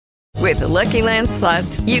With the Lucky Land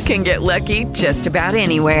Slots, you can get lucky just about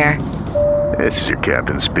anywhere. This is your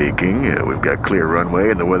captain speaking. We've got clear runway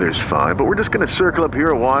and the weather's fine, but we're just going to circle up here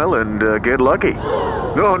a while and get lucky.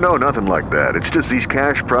 No, nothing like that. It's just these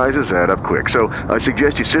cash prizes add up quick. So I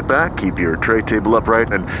suggest you sit back, keep your tray table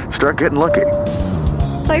upright, and start getting lucky.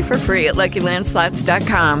 Play for free at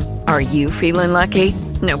LuckyLandSlots.com. Are you feeling lucky?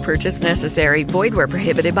 No purchase necessary. Void where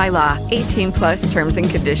prohibited by law. 18+ terms and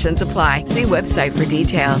conditions apply. See website for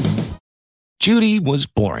details. Judy was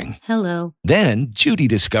boring. Hello. Then Judy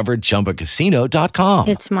discovered ChumbaCasino.com.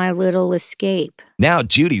 It's my little escape. Now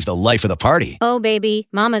Judy's the life of the party. Oh, baby,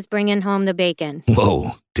 mama's bringing home the bacon.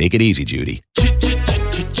 Whoa, take it easy, Judy.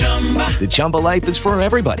 The Chumba life is for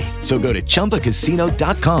everybody. So go to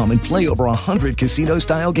ChumbaCasino.com and play over 100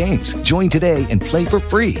 casino-style games. Join today and play for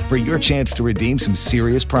free for your chance to redeem some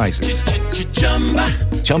serious prizes.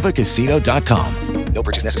 ChumbaCasino.com. No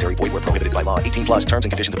purchase necessary. Void where prohibited by law. 18+ terms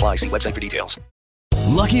and conditions apply. See website for details.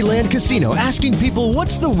 Lucky Land Casino, asking people,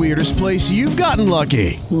 what's the weirdest place you've gotten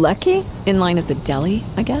lucky? Lucky? In line at the deli,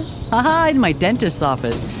 I guess? Aha, in my dentist's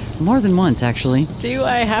office. More than once, actually. Do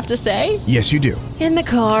I have to say? Yes, you do. In the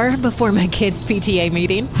car before my kids' PTA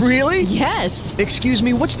meeting. Really? Yes. Excuse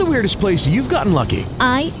me, what's the weirdest place you've gotten lucky?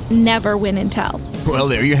 I never win and tell. Well,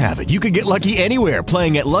 there you have it. You can get lucky anywhere,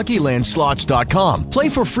 playing at LuckyLandSlots.com. Play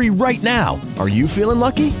for free right now. Are you feeling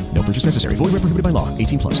lucky? No purchase necessary. Void where prohibited by law.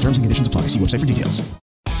 18+. Terms and conditions apply. See website for details.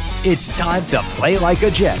 It's time to play like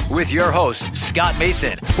a Jet with your host, Scott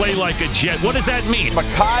Mason. Play like a Jet. What does that mean?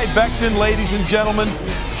 Mekhi Becton, ladies and gentlemen.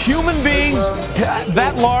 Human beings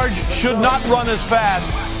that large should not run as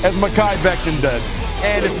fast as Mekhi Becton did.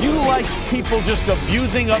 And if you like people just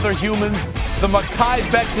abusing other humans, the Mekhi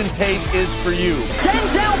Becton tape is for you.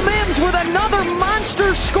 Denzel Mims with another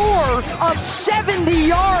monster score of 70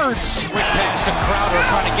 yards. Quick pass to Crowder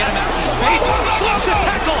trying to get him out of space. Slips a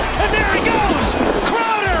tackle, and there he goes.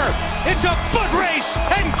 Crowder! It's a foot race,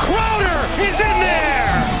 and Crowder is in there.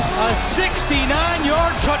 A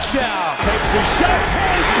 69-yard touchdown. Takes a shot.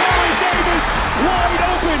 Here's Corey Davis wide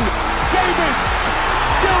open. Davis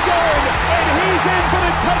still going, and he's in for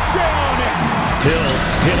the touchdown. Hill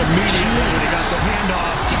hit immediately when he got the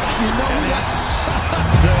handoff. You know that's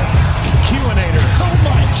the Q-inator. Oh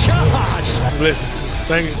my gosh. Listen,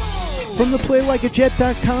 thank you. From the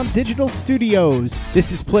PlayLikeAJet.com digital studios,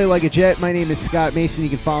 this is Play Like a Jet. My name is Scott Mason. You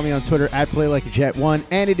can follow me on Twitter at PlayLikeAJet1.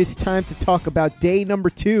 And it is time to talk about day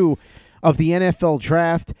number 2 of the NFL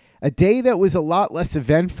Draft. A day that was a lot less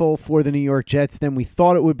eventful for the New York Jets than we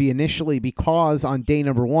thought it would be initially, because on day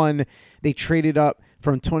number 1, they traded up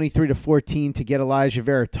from 23 to 14 to get Elijah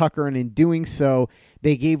Vera Tucker, and in doing so,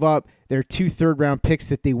 they gave up their 2 third-round picks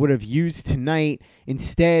that they would have used tonight.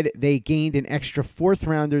 Instead, they gained an extra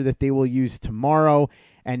 4th-rounder that they will use tomorrow.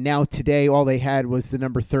 And now today, all they had was the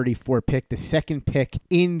number 34 pick, the second pick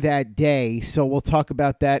in that day. So we'll talk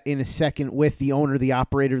about that in a second with the owner, the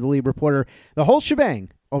operator, the lead reporter, the whole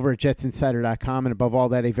shebang over at JetsInsider.com. And above all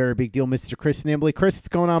that, a very big deal, Mr. Chris Nimbley. Chris, what's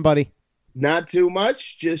going on, buddy? Not too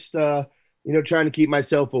much. Just, trying to keep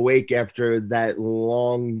myself awake after that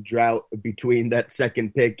long drought between that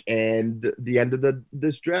second pick and the end of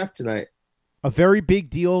this draft tonight. A very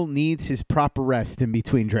big deal needs his proper rest in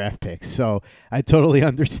between draft picks. So I totally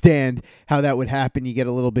understand how that would happen. You get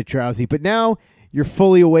a little bit drowsy. But now you're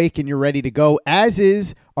fully awake and you're ready to go, as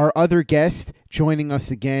is our other guest joining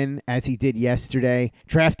us again, as he did yesterday,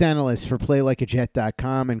 draft analyst for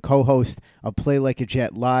PlayLikeAJet.com and co-host of Play Like a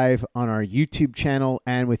Jet Live on our YouTube channel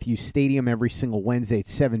and with You Stadium every single Wednesday at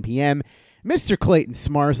 7 p.m., Mr. Clayton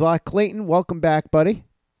Smarslok. Clayton, welcome back, buddy.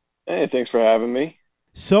 Hey, thanks for having me.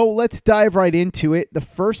 So let's dive right into it. The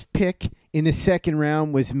first pick in the second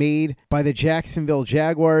round was made by the Jacksonville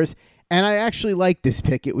Jaguars, and I actually like this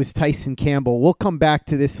pick. It was Tyson Campbell. We'll come back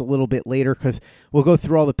to this a little bit later because we'll go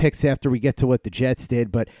through all the picks after we get to what the Jets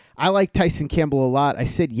did, but I like Tyson Campbell a lot. I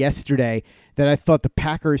said yesterday that I thought the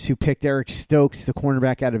Packers, who picked Eric Stokes, the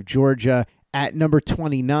cornerback out of Georgia, at number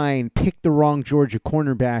 29, picked the wrong Georgia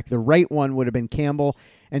cornerback. The right one would have been Campbell.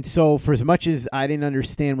 And so for as much as I didn't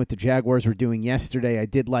understand what the Jaguars were doing yesterday, I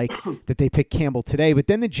did like that they picked Campbell today. But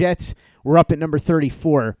then the Jets were up at number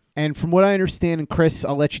 34. And from what I understand, and Chris,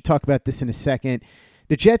 I'll let you talk about this in a second,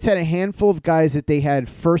 the Jets had a handful of guys that they had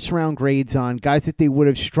first-round grades on, guys that they would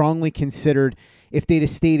have strongly considered if they'd have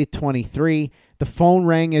stayed at 23. The phone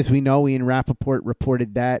rang, as we know. Ian Rappaport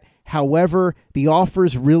reported that. However, the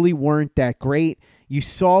offers really weren't that great. You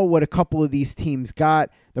saw what a couple of these teams got.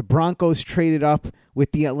 The Broncos traded up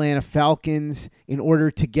with the Atlanta Falcons in order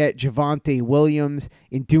to get Javonte Williams.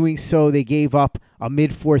 In doing so, they gave up a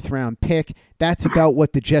mid-4th round pick. That's about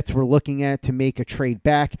what the Jets were looking at to make a trade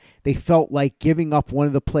back. They felt like giving up one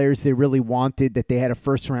of the players they really wanted that they had a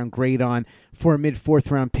first-round grade on for a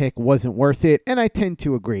mid-4th round pick wasn't worth it, and I tend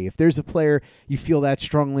to agree. If there's a player you feel that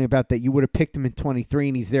strongly about that you would have picked him in 23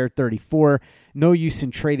 and he's there at 34, no use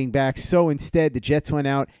in trading back. So instead, the Jets went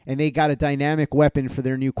out and they got a dynamic weapon for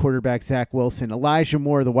their new quarterback, Zach Wilson. Elijah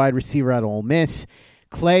Moore, the wide receiver out of Ole Miss.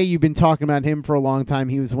 Clay, you've been talking about him for a long time.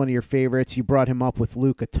 He was one of your favorites. You brought him up with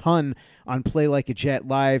Luke a ton on Play Like a Jet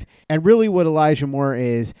Live. And really what Elijah Moore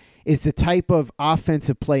is the type of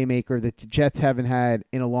offensive playmaker that the Jets haven't had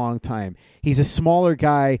in a long time. He's a smaller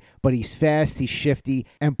guy, but he's fast, he's shifty,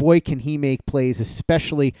 and boy, can he make plays,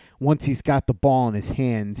 especially once he's got the ball in his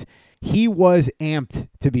hands. He was amped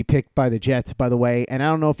to be picked by the Jets, by the way, and I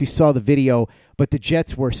don't know if you saw the video, but the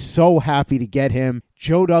Jets were so happy to get him.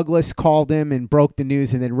 Joe Douglas called him and broke the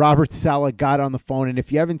news, and then Robert Saleh got on the phone, and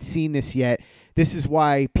if you haven't seen this yet, this is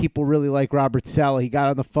why people really like Robert Saleh. He got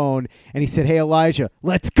on the phone, and he said, "Hey, Elijah,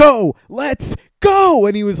 let's go! Let's go!"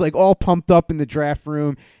 And he was like all pumped up in the draft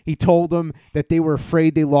room. He told them that they were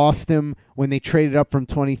afraid they lost him when they traded up from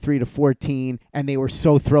 23 to 14, and they were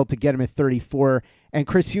so thrilled to get him at 34. And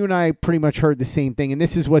Chris, you and I pretty much heard the same thing, and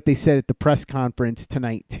this is what they said at the press conference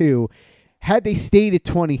tonight too. Had they stayed at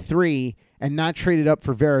 23 and not traded up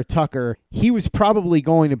for Vera Tucker, he was probably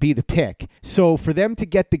going to be the pick. So for them to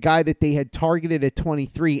get the guy that they had targeted at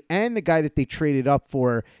 23 and the guy that they traded up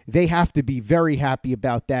for, they have to be very happy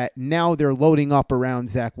about that. Now they're loading up around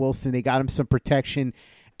Zach Wilson. They got him some protection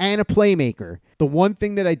and a playmaker. The one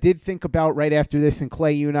thing that I did think about right after this, and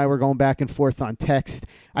Clay, you and I were going back and forth on text,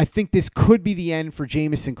 I think this could be the end for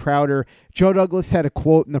Jamison Crowder. Joe Douglas had a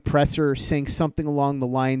quote in the presser saying something along the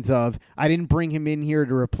lines of, "I didn't bring him in here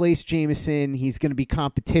to replace Jamison. He's going to be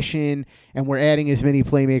competition, and we're adding as many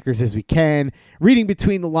playmakers as we can." Reading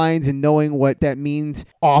between the lines and knowing what that means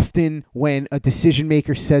often when a decision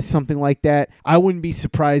maker says something like that, I wouldn't be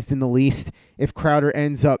surprised in the least if Crowder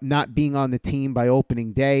ends up not being on the team by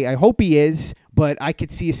opening day. I hope he is, but I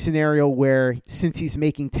could see a scenario where, since he's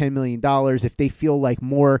making $10 million, if they feel like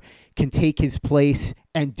Moore can take his place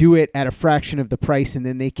and do it at a fraction of the price, and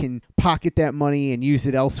then they can pocket that money and use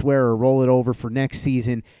it elsewhere or roll it over for next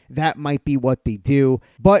season, that might be what they do.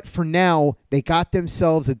 But for now, they got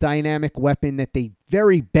themselves a dynamic weapon that they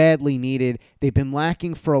very badly needed. They've been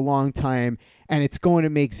lacking for a long time, and it's going to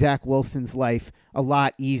make Zach Wilson's life a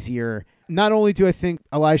lot easier. Not only do I think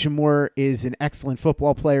Elijah Moore is an excellent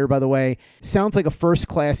football player, by the way, sounds like a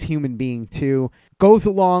first-class human being, too. Goes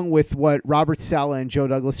along with what Robert Saleh and Joe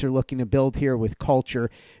Douglas are looking to build here with culture.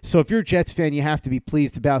 So if you're a Jets fan, you have to be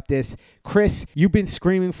pleased about this. Chris, you've been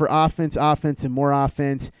screaming for offense, and more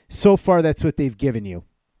offense. So far, that's what they've given you.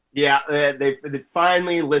 Yeah, they're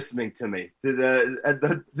finally listening to me.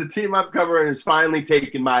 The team I'm covering is finally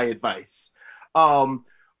taking my advice.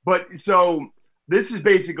 But so this is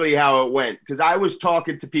basically how it went, because I was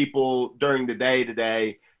talking to people during the day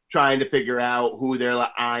today, trying to figure out who they're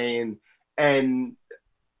eyeing. And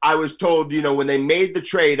I was told, when they made the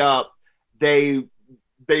trade up, they're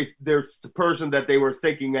the person that they were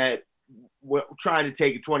thinking at trying to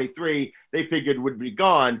take at 23, they figured would be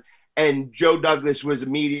gone. And Joe Douglas was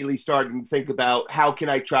immediately starting to think about, how can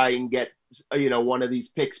I try and get, one of these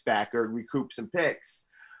picks back or recoup some picks?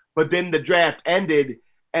 But then the draft ended,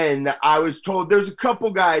 and I was told there's a couple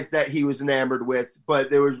guys that he was enamored with, but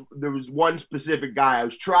there was one specific guy. I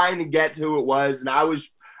was trying to get to who it was, and I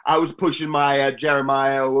was pushing my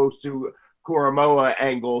Jeremiah Owusu-Koramoah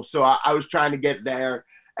angle, so I was trying to get there,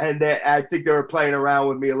 and I think they were playing around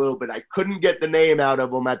with me a little bit. I couldn't get the name out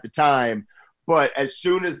of them at the time, but as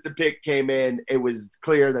soon as the pick came in, it was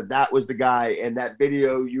clear that was the guy, and that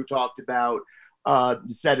video you talked about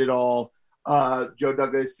said it all. Joe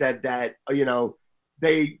Douglas said that,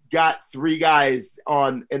 they got 3 guys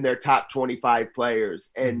in their top 25 players.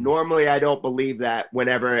 And normally I don't believe that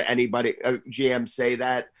whenever anybody, GM say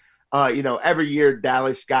that. Every year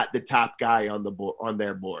Dallas got the top guy on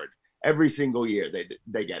their board. Every single year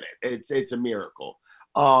they get it. It's a miracle.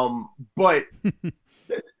 But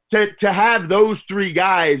to have those 3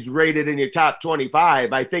 guys rated in your top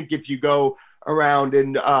 25, I think if you go around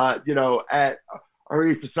and, at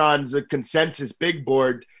Arif Hassan's consensus big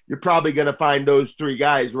board, you're probably going to find those 3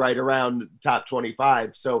 guys right around the top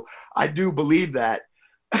 25. So I do believe that.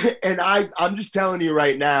 And I'm just telling you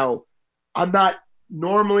right now, I'm not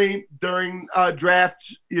normally during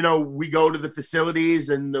draft, we go to the facilities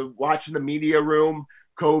and watch in the media room.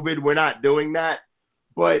 COVID, we're not doing that.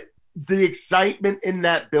 But the excitement in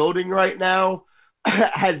that building right now,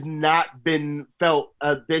 has not been felt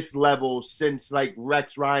at this level since like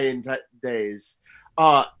Rex Ryan days.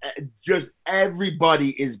 Just everybody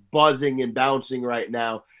is buzzing and bouncing right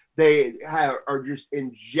now. They are just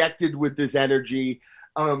injected with this energy.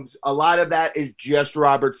 A lot of that is just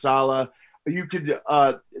Robert Saleh. You could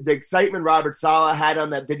the excitement Robert Saleh had on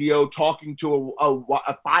that video talking to a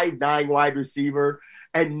 5'9" wide receiver,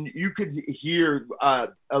 and you could hear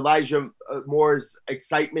Elijah Moore's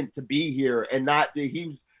excitement to be here, and not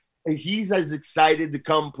he's as excited to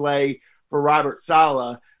come play for Robert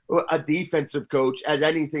Saleh, a defensive coach, as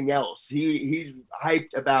anything else. He's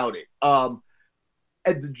hyped about it.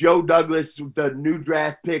 And the Joe Douglas, the new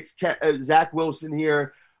draft picks, Zach Wilson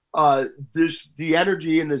here. The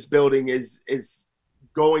energy in this building is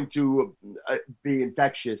going to be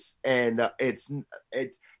infectious, and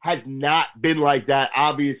it has not been like that,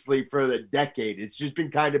 obviously, for the decade. It's just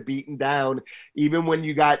been kind of beaten down. Even when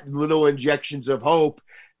you got little injections of hope,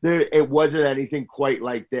 it wasn't anything quite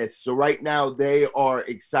like this. So right now they are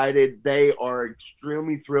excited. They are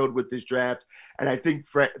extremely thrilled with this draft, and I think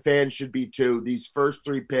fans should be too. These first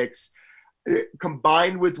 3 picks,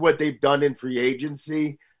 combined with what they've done in free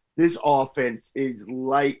agency, this offense is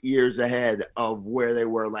light years ahead of where they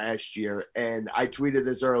were last year. And I tweeted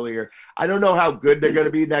this earlier. I don't know how good they're going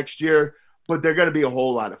to be next year, but they're going to be a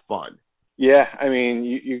whole lot of fun. Yeah, I mean,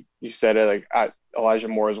 you said it. Like Elijah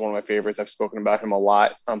Moore is one of my favorites. I've spoken about him a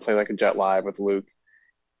lot on Play Like a Jet Live with Luke,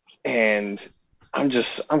 and I'm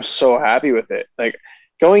so happy with it. Like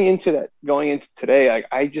going into today, like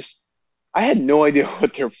I had no idea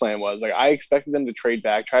what their plan was. Like I expected them to trade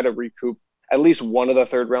back, try to recoup at least one of the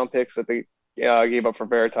 3rd-round picks that they gave up for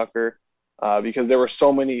Vera Tucker, because there were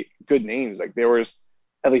so many good names. Like there was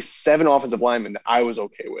at least 7 offensive linemen that I was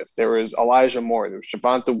okay with. There was Elijah Moore. There was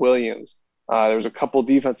Javonte Williams. There was a couple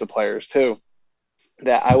defensive players too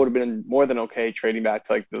that I would have been more than okay trading back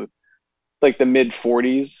to like the mid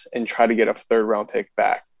 40s and try to get a 3rd-round pick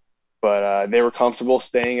back. But they were comfortable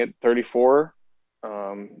staying at 34,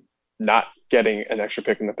 not getting an extra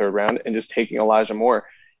pick in the 3rd round, and just taking Elijah Moore.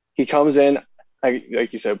 He comes in, like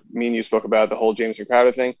you said, me and you spoke about the whole Jameson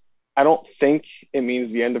Crowder thing. I don't think it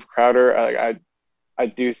means the end of Crowder. I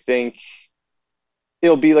do think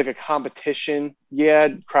it'll be like a competition. Yeah,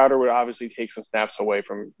 Crowder would obviously take some snaps away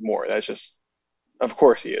from Moore. That's just, of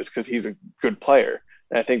course he is, because he's a good player.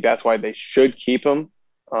 And I think that's why they should keep him,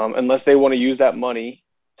 unless they want to use that money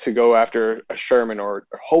to go after a Sherman or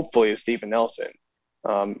hopefully a Steven Nelson.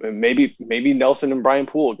 And maybe Nelson and Brian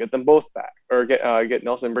Poole, get them both back, or get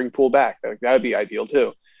Nelson and bring Poole back. That would be ideal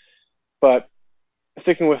too. But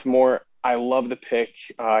sticking with Moore, I love the pick.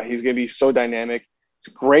 He's going to be so dynamic.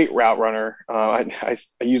 He's a great route runner. I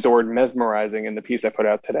used the word mesmerizing in the piece I put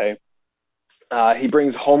out today. He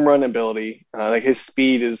brings home run ability. Like his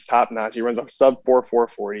speed is top notch. He runs a sub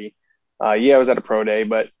 4.40. Yeah, I was at a pro day,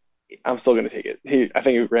 but I'm still going to take it. I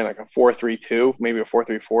think he ran like a 4.32, maybe a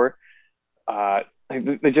 4.34.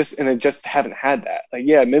 They just haven't had that. Like,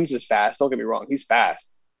 yeah, Mims is fast. Don't get me wrong, he's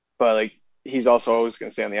fast, but like he's also always going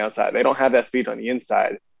to stay on the outside. They don't have that speed on the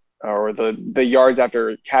inside, or the yards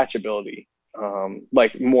after catch ability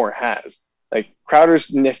like Moore has. Like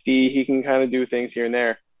Crowder's nifty. He can kind of do things here and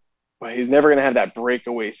there, but he's never going to have that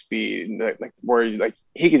breakaway speed, like where like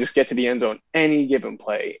he can just get to the end zone any given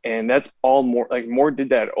play. And that's all Moore. Like Moore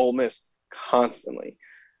did that at Ole Miss constantly.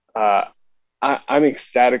 I'm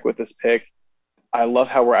ecstatic with this pick. I love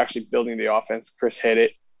how we're actually building the offense. Chris hit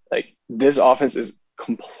it. Like this offense is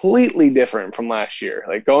completely different from last year.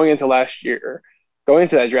 Like going into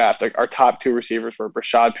that draft, like our top 2 receivers were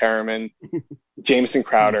Brashad Perriman, Jameson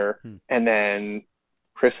Crowder, and then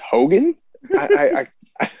Chris Hogan. I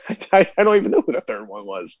don't even know who the 3rd one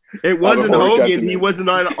was. It wasn't Hogan. He wasn't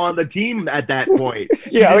on the team at that point.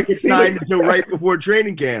 Yeah, he didn't get signed until right before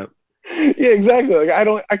training camp. Yeah, exactly.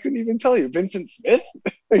 Like I couldn't even tell you. Vincent Smith?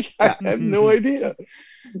 Like I have no idea.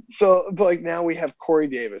 So, but like now we have Corey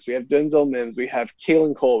Davis, we have Denzel Mims, we have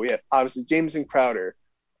Kalen Cole, we have obviously Jameson Crowder,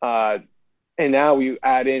 and now we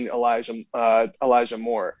add in Elijah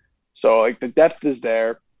Moore. So like the depth is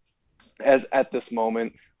there as at this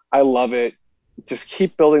moment. I love it. Just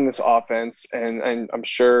keep building this offense, and I'm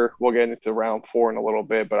sure we'll get into round 4 in a little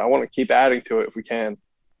bit, but I want to keep adding to it if we can.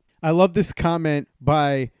 I love this comment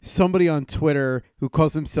by somebody on Twitter who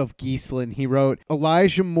calls himself Geeslin. He wrote,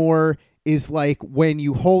 Elijah Moore is like when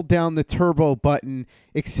you hold down the turbo button,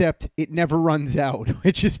 except it never runs out,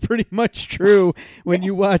 which is pretty much true when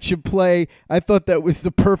you watch him play. I thought that was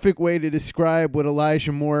the perfect way to describe what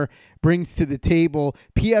Elijah Moore brings to the table.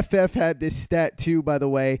 PFF had this stat too, by the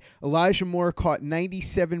way. Elijah Moore caught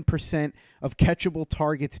 97% of catchable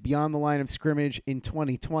targets beyond the line of scrimmage in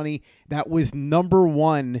 2020. That was number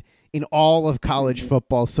one in all of college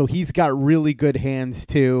football. So he's got really good hands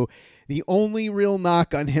too. The only real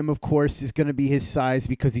knock on him, of course, is going to be his size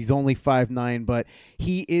because he's only 5'9", but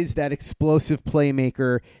he is that explosive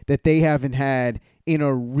playmaker that they haven't had in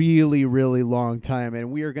a really, really long time,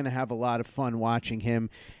 and we are going to have a lot of fun watching him.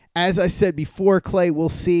 As I said before, Clay, we'll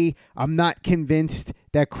see. I'm not convinced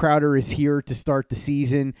that Crowder is here to start the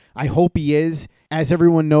season. I hope he is. As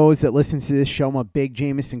everyone knows that listens to this show, I'm a big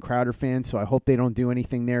Jamison Crowder fan, so I hope they don't do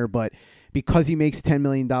anything there, but because he makes $10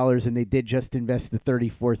 million and they did just invest the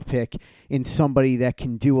 34th pick in somebody that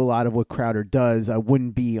can do a lot of what Crowder does, I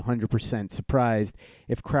wouldn't be 100% surprised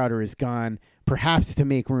if Crowder is gone, perhaps to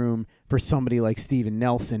make room for somebody like Steven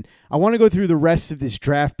Nelson. I want to go through the rest of this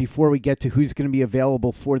draft before we get to who's going to be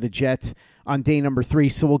available for the Jets on day number 3.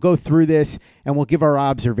 So we'll go through this and we'll give our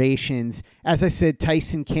observations. As I said,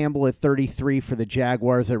 Tyson Campbell at 33 for the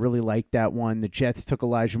Jaguars. I really like that one. The Jets took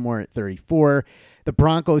Elijah Moore at 34. The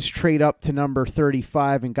Broncos trade up to number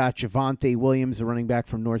 35 and got Javonte Williams, a running back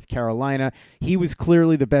from North Carolina. He was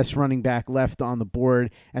clearly the best running back left on the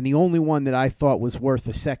board and the only one that I thought was worth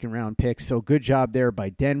a second-round pick, so good job there by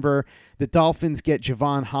Denver. The Dolphins get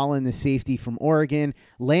Javon Holland, the safety from Oregon.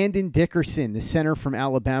 Landon Dickerson, the center from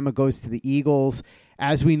Alabama, goes to the Eagles.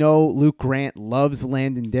 As we know, Luke Grant loves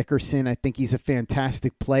Landon Dickerson. I think he's a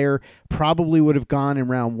fantastic player. Probably would have gone in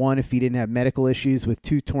round 1 if he didn't have medical issues with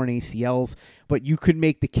 2 torn ACLs. But you could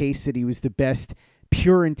make the case that he was the best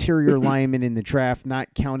pure interior lineman in the draft,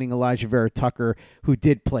 not counting Elijah Vera Tucker, who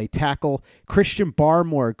did play tackle. Christian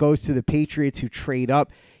Barmore goes to the Patriots, who trade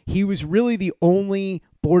up. He was really the only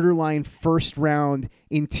borderline first-round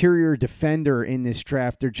interior defender in this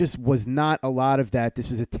draft. There just was not a lot of that. This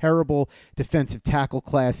was a terrible defensive tackle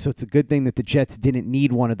class, so it's a good thing that the Jets didn't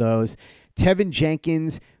need one of those. Tevin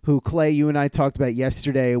Jenkins, who, Clay, you and I talked about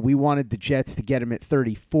yesterday, we wanted the Jets to get him at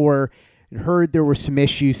 34. I heard there were some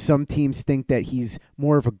issues. Some teams think that he's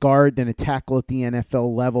more of a guard than a tackle at the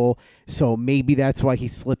NFL level, so maybe that's why he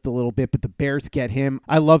slipped a little bit, but the Bears get him.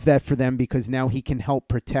 I love that for them because now he can help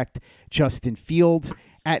protect Justin Fields.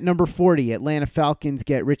 At number 40, Atlanta Falcons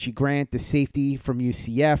get Richie Grant, the safety from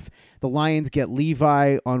UCF. The Lions get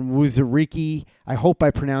Levi Onwuzurike. I hope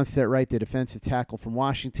I pronounced that right, the defensive tackle from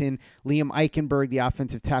Washington. Liam Eichenberg, the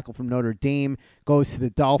offensive tackle from Notre Dame, goes to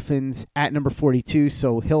the Dolphins at number 42,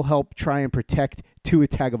 so he'll help try and protect Tua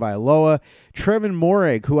Tagovailoa. Trevin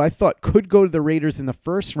Moehrig, who I thought could go to the Raiders in the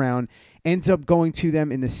first round, ends up going to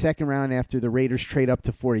them in the second round after the Raiders trade up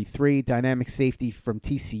to 43. Dynamic safety from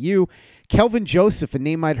TCU. Kelvin Joseph, a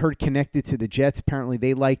name I'd heard connected to the Jets. Apparently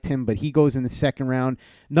they liked him, but he goes in the second round.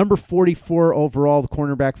 Number 44 overall, the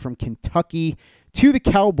cornerback from Kentucky. To the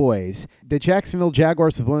Cowboys, the Jacksonville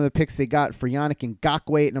Jaguars with one of the picks they got for Yannick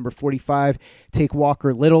Ngakoue at number 45. Take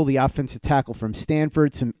Walker Little, the offensive tackle from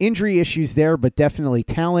Stanford. Some injury issues there, but definitely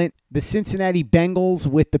talent. The Cincinnati Bengals,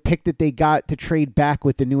 with the pick that they got to trade back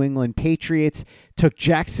with the New England Patriots, took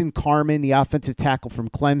Jackson Carman, the offensive tackle from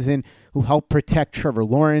Clemson, who helped protect Trevor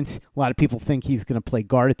Lawrence. A lot of people think he's going to play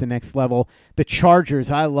guard at the next level. The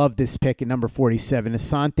Chargers, I love this pick at number 47.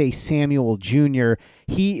 Asante Samuel Jr.,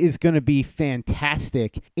 he is going to be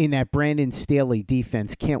fantastic in that Brandon Staley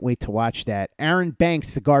defense. Can't wait to watch that. Aaron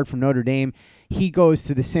Banks, the guard from Notre Dame, he goes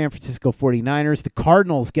to the San Francisco 49ers. The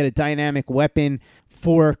Cardinals get a dynamic weapon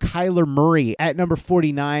for Kyler Murray at number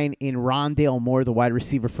 49 in Rondale Moore, the wide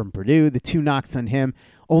receiver from Purdue. The 2 knocks on him,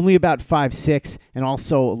 only about 5'6", and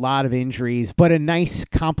also a lot of injuries, but a nice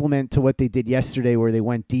compliment to what they did yesterday where they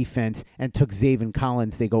went defense and took Zaven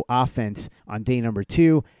Collins. They go offense on day number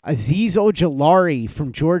 2. Azeez Ojulari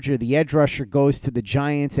from Georgia, the edge rusher, goes to the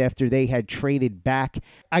Giants after they had traded back.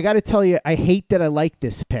 I got to tell you, I hate that I like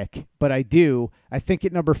this pick, but I do. I think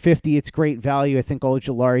at number 50, it's great value. I think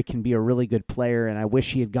Ojulari can be a really good player, and I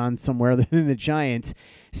wish he had gone somewhere other than the Giants.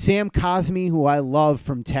 Sam Cosmi, who I love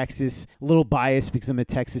from Texas, a little biased because I'm a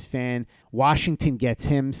Texas fan. Washington gets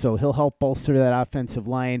him, so he'll help bolster that offensive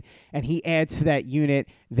line, and he adds to that unit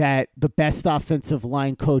that the best offensive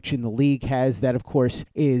line coach in the league has. That, of course,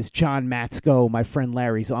 is John Matsko, my friend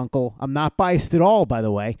Larry's uncle. I'm not biased at all, by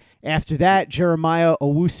the way. After that, Jeremiah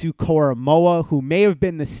Owusu-Koramoah, who may have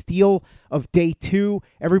been the steal of day 2.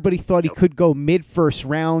 Everybody thought he could go mid-first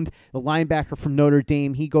round. The linebacker from Notre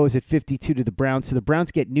Dame, he goes at 52 to the Browns. So the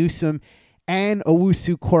Browns get Newsome and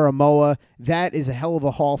Owusu Koromoa. That is a hell of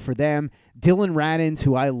a haul for them. Dylan Radins,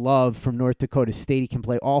 who I love from North Dakota State. He can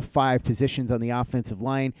play all 5 positions on the offensive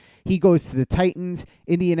line. He goes to the Titans.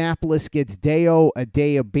 Indianapolis gets Deo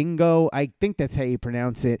Adeyabingo. I think that's how you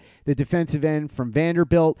pronounce it. The defensive end from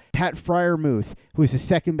Vanderbilt. Pat Freiermuth, who's the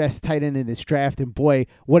second best tight end in this draft. And boy,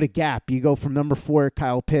 what a gap. You go from number 4,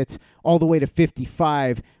 Kyle Pitts, all the way to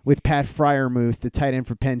 55 with Pat Freiermuth, the tight end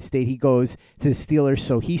for Penn State. He goes to the Steelers,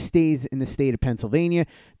 so he stays in the state of Pennsylvania.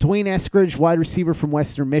 Dwayne Eskridge, wide receiver from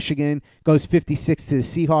Western Michigan, goes 56 to the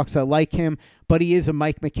Seahawks. I like him, but he is a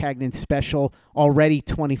Mike McCagnon special, already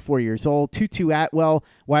 24 years old. Tutu Atwell,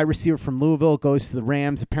 wide receiver from Louisville, goes to the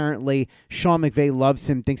Rams. Apparently, Sean McVay loves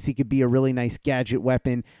him, thinks he could be a really nice gadget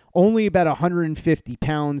weapon. Only about 150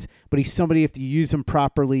 pounds, but he's somebody, if you use him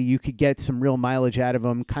properly, you could get some real mileage out of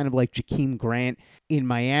him, kind of like Jakeem Grant in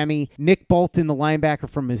Miami. Nick Bolton, the linebacker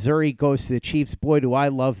from Missouri, goes to the Chiefs. Boy, do I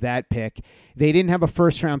love that pick. They didn't have a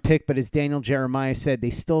first-round pick, but as Daniel Jeremiah said, they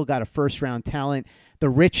still got a first-round talent. The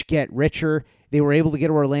rich get richer. They were able to get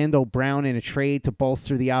Orlando Brown in a trade to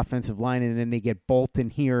bolster the offensive line, and then they get Bolton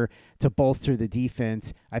here to bolster the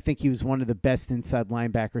defense. I think he was one of the best inside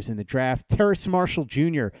linebackers in the draft. Terrace Marshall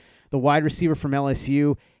Jr., the wide receiver from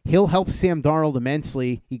LSU, he'll help Sam Darnold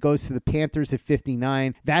immensely. He goes to the Panthers at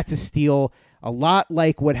 59. That's a steal. A lot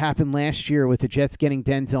like what happened last year with the Jets getting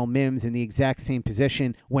Denzel Mims in the exact same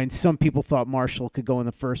position, when some people thought Marshall could go in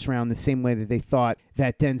the first round the same way that they thought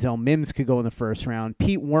that Denzel Mims could go in the first round.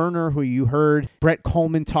 Pete Werner, who you heard Brett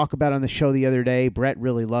Coleman talk about on the show the other day. Brett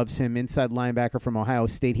really loves him. Inside linebacker from Ohio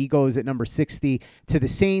State. He goes at number 60 to the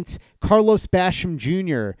Saints. Carlos Basham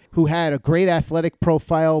Jr., who had a great athletic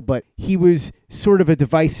profile, but he was sort of a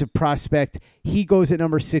divisive prospect. He goes at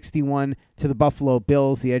number 61 to the Buffalo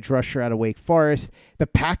Bills, the edge rusher out of Wake Forest. The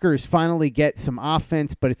Packers finally get some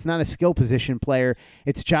offense, but it's not a skill position player.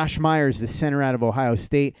 It's Josh Myers, the center out of Ohio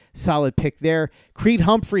State. Solid pick there. Creed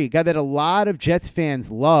Humphrey, a guy that a lot of Jets fans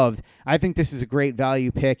loved. I think this is a great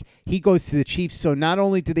value pick. He goes to the Chiefs, so not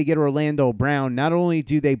only do they get Orlando Brown, not only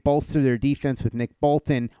do they bolster their defense with Nick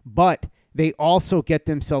Bolton, but they also get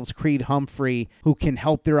themselves Creed Humphrey, who can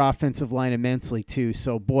help their offensive line immensely too.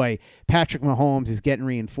 So, boy, Patrick Mahomes is getting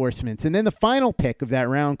reinforcements. And then the final pick of that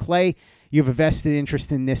round, Clay, you have a vested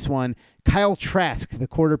interest in this one. Kyle Trask, the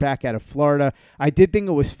quarterback out of Florida. I did think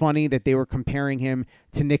it was funny that they were comparing him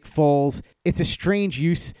to Nick Foles. It's a strange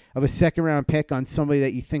use of a second-round pick on somebody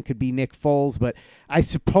that you think could be Nick Foles, but I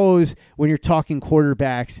suppose when you're talking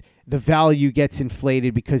quarterbacks, the value gets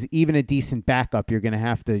inflated because even a decent backup, you're going to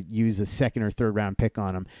have to use a second or third round pick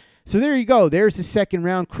on him. So there you go. There's the second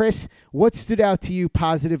round. Chris, what stood out to you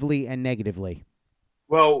positively and negatively?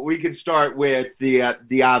 Well, we could start with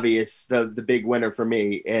the obvious, the big winner for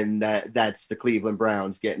me, and that's the Cleveland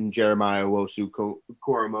Browns getting Jeremiah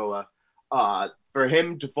Owusu-Koramoah. For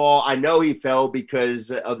him to fall, I know he fell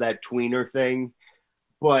because of that tweener thing,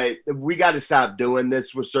 but we got to stop doing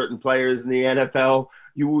this with certain players in the NFL.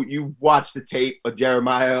 You watch the tape of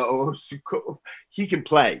Jeremiah Owusu, he can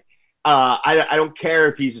play. I don't care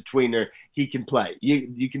if he's a tweener, he can play.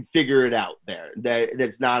 You can figure it out there.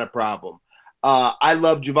 That's not a problem. I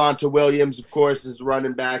love Javonte Williams, of course, as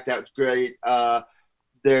running back. That was great.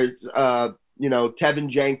 There's Tevin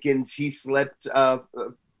Jenkins. He slipped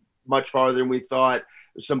much farther than we thought.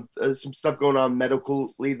 There's some stuff going on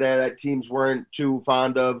medically there that teams weren't too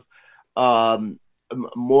fond of.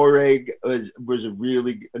 Morrig was a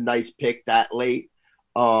really nice pick that late.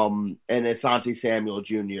 And Asante Samuel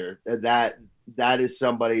Jr. That is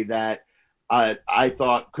somebody that I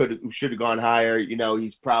thought should have gone higher.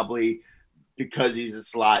 He's probably, because he's a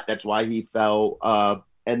slot, that's why he fell.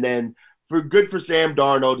 And then for Sam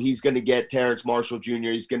Darnold, he's going to get Terrace Marshall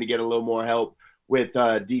Jr. He's going to get a little more help with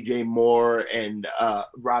DJ Moore and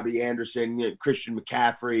Robbie Anderson, Christian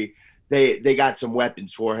McCaffrey. They got some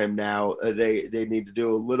weapons for him now. They need to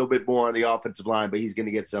do a little bit more on the offensive line, but he's going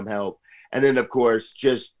to get some help. And then, of course,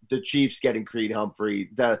 just the Chiefs getting Creed Humphrey.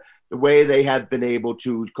 The way they have been able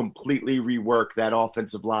to completely rework that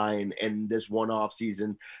offensive line in this one off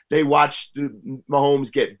season. They watched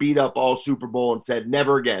Mahomes get beat up all Super Bowl and said,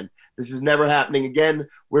 never again. This is never happening again.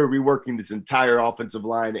 We're reworking this entire offensive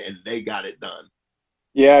line, and they got it done.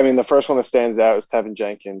 Yeah, I mean, the first one that stands out is Tevin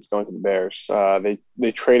Jenkins going to the Bears.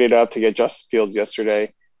 They traded up to get Justin Fields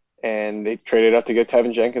yesterday, and they traded up to get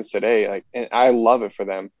Tevin Jenkins today. And I love it for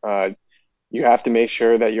them. You have to make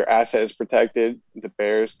sure that your asset is protected. The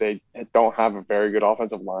Bears, they don't have a very good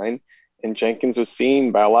offensive line, and Jenkins was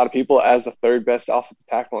seen by a lot of people as the third best offensive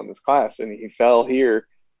tackle in this class, and he fell here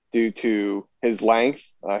due to his length.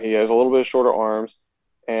 He has a little bit of shorter arms,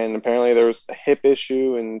 and apparently there was a hip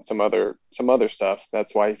issue and some other stuff.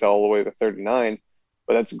 That's why he fell all the way to 39.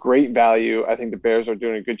 But that's great value. I think the Bears are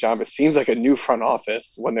doing a good job. It seems like a new front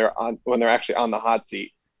office when they're actually on the hot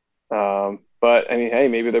seat. But I mean, hey,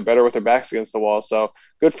 maybe they're better with their backs against the wall. So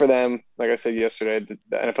good for them. Like I said yesterday,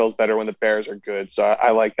 the NFL is better when the Bears are good. So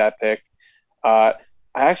I like that pick. I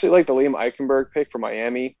actually like the Liam Eichenberg pick for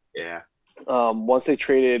Miami. Yeah. Once they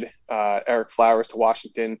traded Eric Flowers to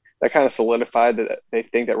Washington, that kind of solidified that they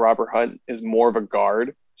think that Robert Hunt is more of a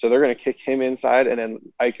guard. So they're going to kick him inside, and then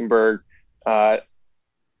Eichenberg, I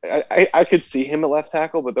could see him at left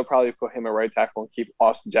tackle, but they'll probably put him at right tackle and keep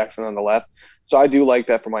Austin Jackson on the left. So I do like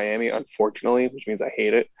that for Miami, unfortunately, which means I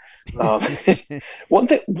hate it. One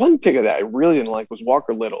pick of that I really didn't like was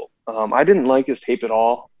Walker Little. I didn't like his tape at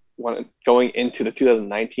all when going into the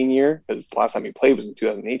 2019 year, because the last time he played was in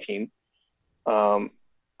 2018.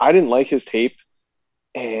 I didn't like his tape,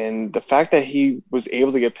 and the fact that he was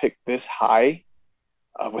able to get picked this high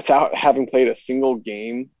without having played a single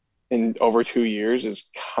game in over 2 years is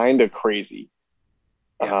kind of crazy.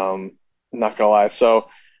 Not gonna lie. So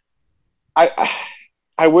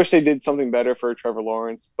I wish they did something better for Trevor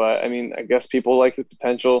Lawrence, but I mean, I guess people like his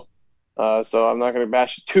potential. So I'm not going to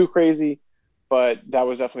bash it too crazy, but that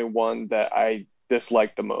was definitely one that I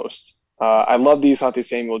disliked the most. I love the Asante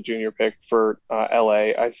Samuel Jr. pick for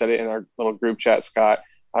LA. I said it in our little group chat, Scott.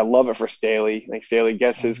 I love it for Staley. Like, Staley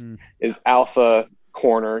gets his alpha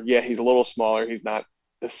corner. Yeah, he's a little smaller. He's not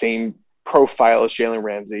the same profile as Jalen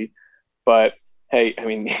Ramsey, but hey, I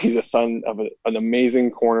mean, he's a son of an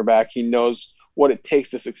amazing cornerback. He knows what it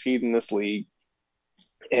takes to succeed in this league.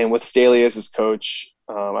 And with Staley as his coach,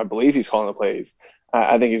 I believe he's calling the plays.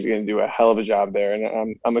 I think he's going to do a hell of a job there,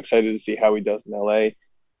 and I'm excited to see how he does in LA.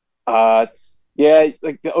 Yeah,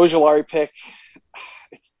 like the Ojulari pick,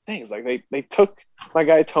 it stings. Like they took my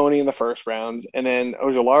guy Tony in the first round, and then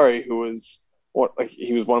Ojulari, who was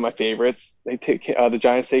he was one of my favorites. They take the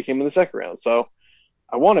Giants take him in the second round. So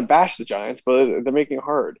I want to bash the Giants, but they're making it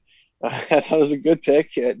hard. I thought it was a good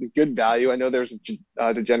pick. It's good value. I know there's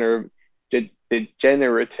a degenerative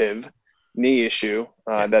knee issue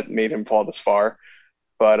that made him fall this far,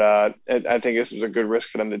 but I think this was a good risk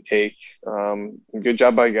for them to take. Good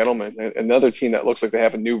job by Gettleman. Another team that looks like they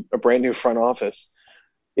have a brand new front office.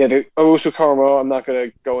 Yeah, the Owusu Karamoah, I'm not going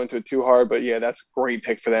to go into it too hard, but yeah, that's a great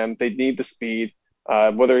pick for them. They need the speed.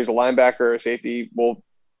 Whether he's a linebacker or a safety, well,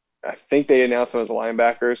 I think they announced him as a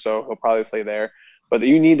linebacker, so he'll probably play there. But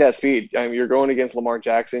you need that speed. I mean, you're going against Lamar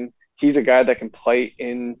Jackson. He's a guy that can play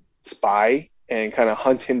in spy and kind of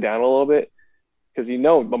hunt him down a little bit, because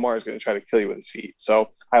Lamar is going to try to kill you with his feet.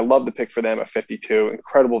 So I love the pick for them at 52.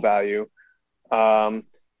 Incredible value. The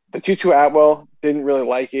Tutu Atwell, didn't really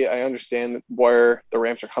like it. I understand where the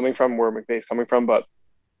Rams are coming from, where McVay's coming from, but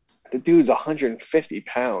the dude's 150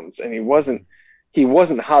 pounds, and he wasn't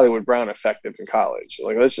Hollywood Brown effective in college.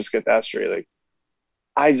 Like, let's just get that straight. Like,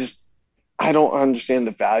 I don't understand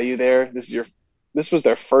the value there. This was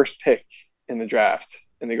their first pick in the draft,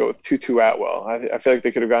 and they go with Tutu Atwell. I feel like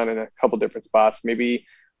they could have gone in a couple different spots, maybe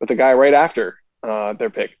with the guy right after their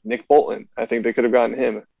pick, Nick Bolton. I think they could have gotten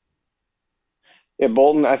him. Yeah,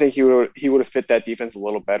 Bolton, I think he would have fit that defense a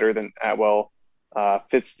little better than Atwell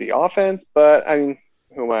fits the offense. But I mean,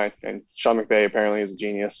 who am I? And Sean McVay apparently is a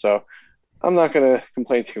genius, so I'm not going to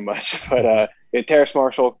complain too much. But Terrace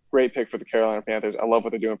Marshall, great pick for the Carolina Panthers. I love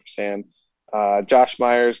what they're doing for Sam. Josh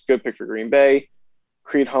Myers, good pick for Green Bay.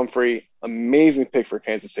 Creed Humphrey, amazing pick for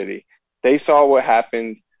Kansas City. They saw what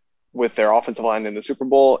happened with their offensive line in the Super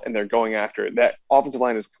Bowl, and they're going after it. That offensive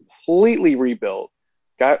line is completely rebuilt.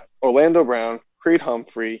 Got Orlando Brown, Creed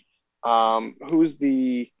Humphrey,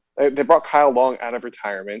 they brought Kyle Long out of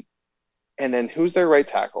retirement, and then who's their right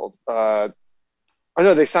tackle?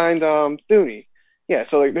 They signed Thuney. Yeah,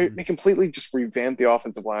 so like they completely just revamped the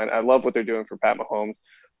offensive line. I love what they're doing for Pat Mahomes,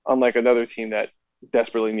 unlike another team that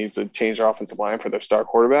desperately needs to change their offensive line for their star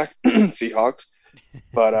quarterback, Seahawks.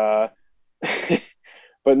 But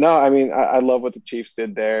but no, I mean, I love what the Chiefs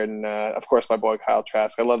did there. And, of course, my boy Kyle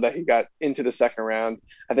Trask. I love that he got into the second round.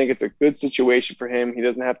 I think it's a good situation for him. He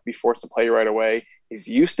doesn't have to be forced to play right away. He's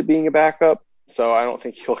used to being a backup, so I don't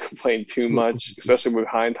think he'll complain too much, especially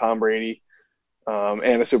behind Tom Brady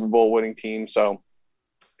and a Super Bowl winning team. So,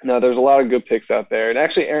 no, there's a lot of good picks out there. And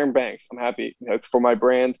actually, Aaron Banks, I'm happy. It's for my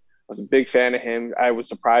brand. I was a big fan of him. I was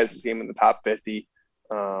surprised to see him in the top 50,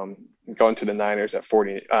 going to the Niners at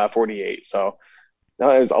 48. So, no,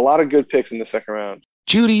 there's a lot of good picks in the second round.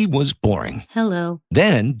 Judy was boring. Hello.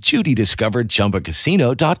 Then Judy discovered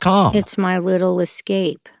ChumbaCasino.com. It's my little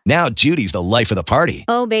escape. Now Judy's the life of the party.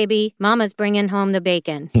 Oh, baby, mama's bringing home the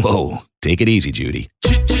bacon. Whoa, take it easy, Judy.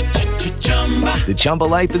 The Chumba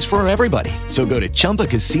life is for everybody. So go to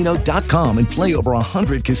ChumbaCasino.com and play over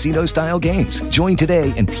 100 casino-style games. Join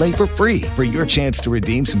today and play for free for your chance to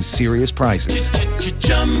redeem some serious prizes.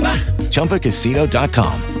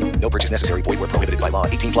 ChumbaCasino.com. No purchase necessary. Void where prohibited by law.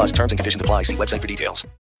 18 plus terms and conditions apply. See website for details.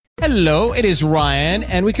 Hello, it is Ryan,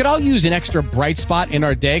 and we could all use an extra bright spot in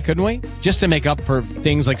our day, couldn't we? Just to make up for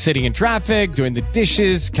things like sitting in traffic, doing the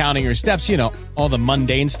dishes, counting your steps, you know, all the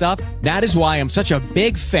mundane stuff. That is why I'm such a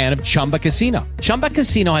big fan of Chumba Casino. Chumba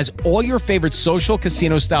Casino has all your favorite social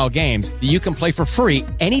casino-style games that you can play for free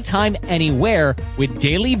anytime, anywhere with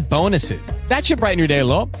daily bonuses. That should brighten your day a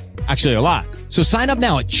little. Actually, a lot. So sign up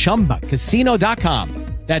now at ChumbaCasino.com.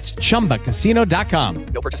 That's ChumbaCasino.com.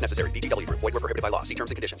 No purchase necessary. VGW Group. Void where prohibited by law. See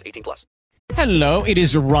terms and conditions. 18 plus. Hello, it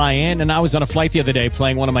is Ryan, and I was on a flight the other day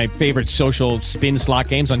playing one of my favorite social spin slot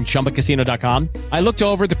games on ChumbaCasino.com. I looked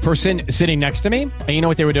over at the person sitting next to me, and you know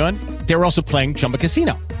what they were doing? They were also playing Chumba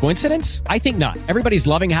Casino. Coincidence? I think not. Everybody's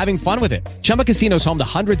loving having fun with it. Chumba Casino is home to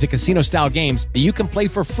hundreds of casino-style games that you can play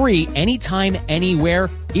for free anytime, anywhere,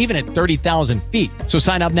 even at 30,000 feet. So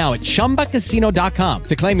sign up now at ChumbaCasino.com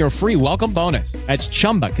to claim your free welcome bonus. That's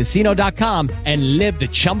ChumbaCasino.com and live the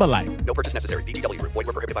Chumba life. No purchase necessary. VGW Group. Void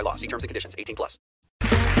where prohibited by law. See terms and conditions. 18 plus.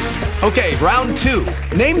 Okay, round two.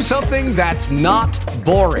 Name something that's not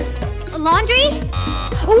boring. A laundry?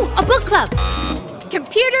 Ooh, a book club.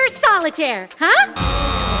 Computer solitaire, huh?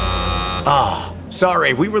 Ah,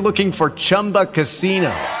 sorry, we were looking for Chumba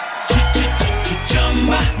Casino.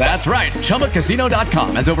 That's right,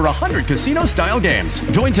 ChumbaCasino.com has over 100 casino-style games.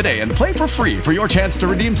 Join today and play for free for your chance to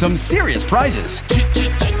redeem some serious prizes.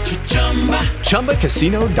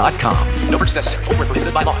 ChumbaCasino.com. No purchase necessary. Void where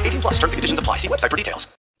prohibited by law. 18 plus terms and conditions apply. See website for details.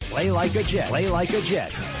 Play like a Jet. Play like a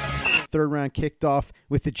Jet. Third round kicked off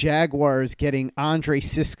with the Jaguars getting Andre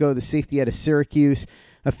Cisco, the safety out of Syracuse.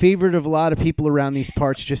 A favorite of a lot of people around these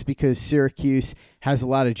parts just because Syracuse has a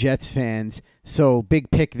lot of Jets fans. So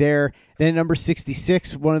big pick there. Then number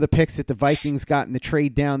 66, one of the picks that the Vikings got in the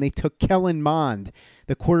trade down, they took Kellen Mond,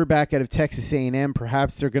 the quarterback out of Texas A&M.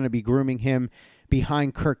 Perhaps they're going to be grooming him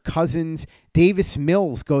behind Kirk Cousins. Davis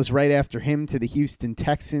Mills goes right after him to the Houston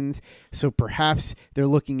Texans. So perhaps they're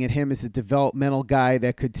looking at him as a developmental guy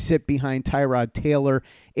that could sit behind Tyrod Taylor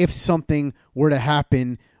if something were to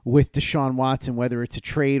happen with Deshaun Watson, whether it's a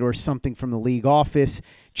trade or something from the league office.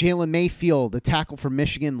 Jalen Mayfield, the tackle from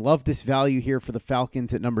Michigan, love this value here for the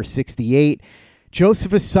Falcons at number 68.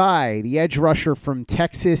 Joseph Asai, the edge rusher from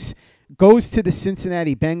Texas, goes to the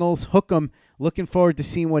Cincinnati Bengals. Hook 'em. Looking forward to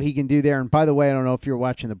seeing what he can do there. And by the way, I don't know if you're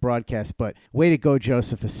watching the broadcast, but way to go,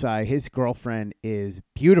 Joseph Asai. His girlfriend is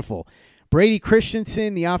beautiful. Brady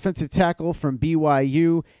Christensen, the offensive tackle from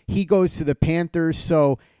BYU, he goes to the Panthers.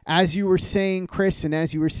 So as you were saying, Chris, and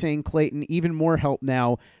as you were saying, Clayton, even more help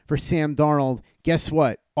now for Sam Darnold. Guess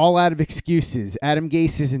what? All out of excuses. Adam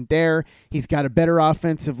Gase isn't there. He's got a better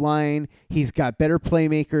offensive line. He's got better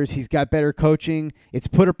playmakers. He's got better coaching. It's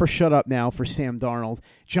put up or shut up now for Sam Darnold.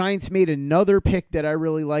 Giants made another pick that I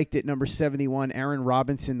really liked at number 71, Aaron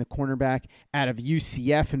Robinson, the cornerback out of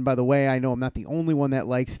UCF. And by the way, I know I'm not the only one that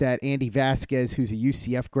likes that. Andy Vasquez, who's a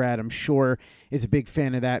UCF grad, I'm sure is a big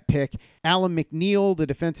fan of that pick. Alan McNeil, the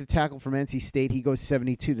defensive tackle from NC State, he goes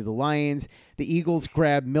 72 to the Lions. The Eagles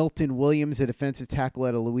grab Milton Williams, a defensive tackle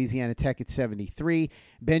out of Louisiana Tech at 73.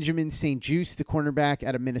 Benjamin St. Juste, the cornerback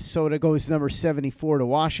out of Minnesota, goes number 74 to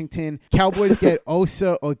Washington. Cowboys get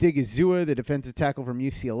Osa Odigizua, the defensive tackle from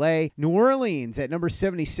UCLA. New Orleans at number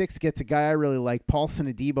 76 gets a guy I really like,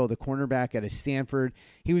 Paulson Adebo, the cornerback out of Stanford.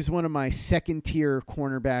 He was one of my second-tier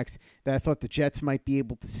cornerbacks that I thought the Jets might be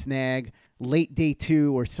able to snag late day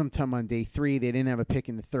 2 or sometime on day 3. They didn't have a pick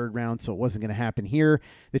in the third round, so it wasn't going to happen here.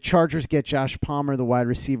 The Chargers get Josh Palmer, the wide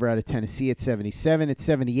receiver out of Tennessee at 77. At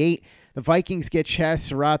 78, the Vikings get Chaz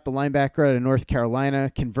Surratt, the linebacker out of North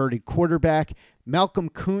Carolina, converted quarterback. Malcolm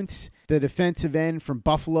Kuntz, the defensive end from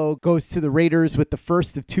Buffalo, goes to the Raiders with the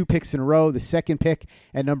first of 2 picks in a row. The second pick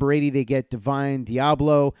at number 80, they get Divine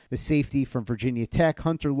Diablo, the safety from Virginia Tech.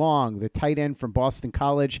 Hunter Long, the tight end from Boston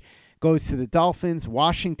College, goes to the Dolphins.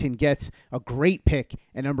 Washington gets a great pick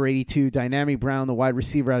at number 82, Dynami Brown, the wide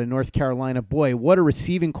receiver out of North Carolina. Boy, what a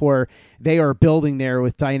receiving core they are building there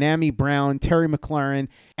with Dynami Brown, Terry McLaurin,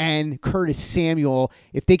 and Curtis Samuel.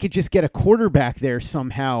 If they could just get a quarterback there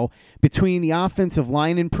somehow, between the offensive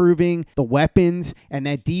line improving, the weapons, and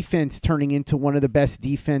that defense turning into one of the best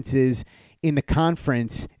defenses in the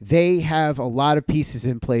conference, they have a lot of pieces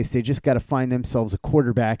in place. They just got to find themselves a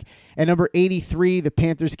quarterback. At number 83, the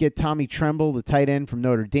Panthers get Tommy Tremble, the tight end from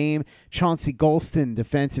Notre Dame. Chauncey Golston,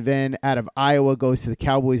 defensive end out of Iowa, goes to the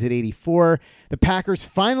Cowboys at 84. The Packers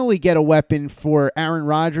finally get a weapon for Aaron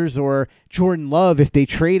Rodgers or Jordan Love if they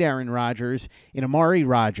trade Aaron Rodgers in Amari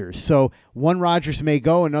Rodgers. So one Rodgers may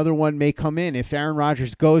go, another one may come in. If Aaron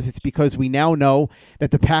Rodgers goes, it's because we now know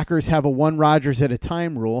that the Packers have a one Rodgers at a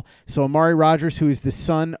time rule. So Amari Rodgers, who is the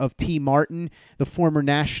son of T. Martin, the former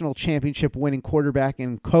national championship winning quarterback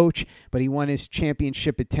and coach, but he won his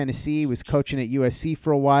championship at Tennessee, was coaching at USC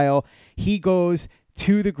for a while. He goes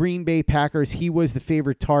to the Green Bay Packers. He was the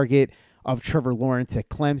favorite target of Trevor Lawrence at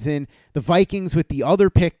Clemson. The Vikings, with the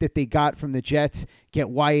other pick that they got from the Jets,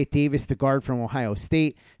 get Wyatt Davis, the guard from Ohio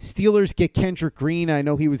State. Steelers get Kendrick Green. I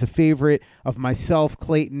know he was a favorite of myself,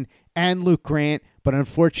 Clayton, and Luke Grant, but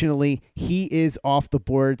unfortunately, he is off the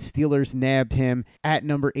board. Steelers nabbed him at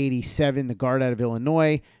number 87, the guard out of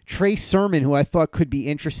Illinois. Trey Sermon, who I thought could be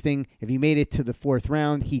interesting if he made it to the fourth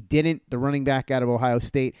round. He didn't, the running back out of Ohio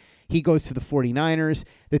State. He goes to the 49ers.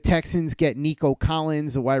 The Texans get Nico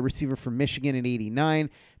Collins, a wide receiver from Michigan at 89.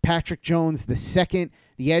 Patrick Jones, the second,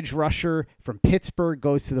 the edge rusher from Pittsburgh,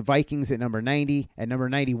 goes to the Vikings at number 90. At number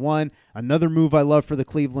 91, another move I love for the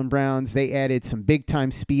Cleveland Browns. They added some big-time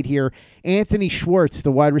speed here. Anthony Schwartz,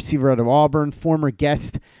 the wide receiver out of Auburn, former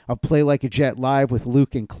guest of Play Like a Jet Live with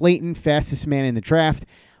Luke and Clayton, fastest man in the draft.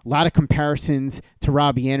 A lot of comparisons to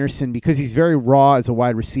Robbie Anderson because he's very raw as a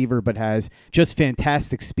wide receiver but has just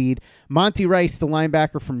fantastic speed. Monty Rice, the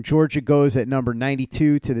linebacker from Georgia, goes at number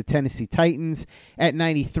 92 to the Tennessee Titans. At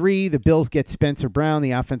 93, the Bills get Spencer Brown,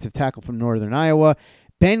 the offensive tackle from Northern Iowa.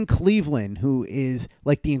 Ben Cleveland, who is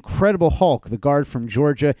like the Incredible Hulk, the guard from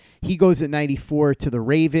Georgia, he goes at 94 to the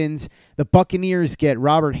Ravens. The Buccaneers get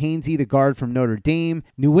Robert Hainsey, the guard from Notre Dame.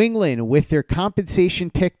 New England, with their compensation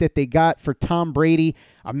pick that they got for Tom Brady,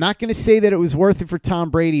 I'm not going to say that it was worth it for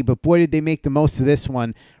Tom Brady, but boy, did they make the most of this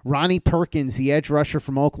one. Ronnie Perkins, the edge rusher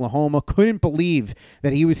from Oklahoma, couldn't believe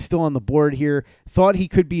that he was still on the board here. Thought he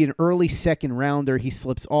could be an early second rounder. He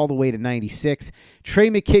slips all the way to 96.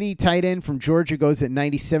 Trey McKitty, tight end from Georgia, goes at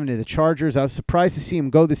 97 to the Chargers. I was surprised to see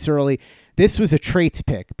him go this early. This was a traits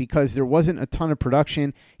pick because there wasn't a ton of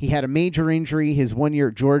production. He had a major injury his 1 year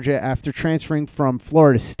at Georgia after transferring from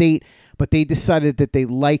Florida State, but they decided that they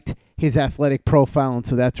liked his athletic profile, and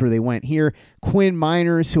so that's where they went here. Quinn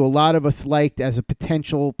Miners, who a lot of us liked as a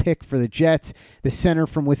potential pick for the Jets, the center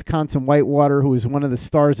from Wisconsin Whitewater, who was one of the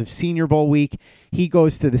stars of Senior Bowl week, he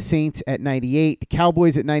goes to the Saints at 98. The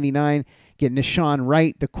Cowboys at 99 get Nashawn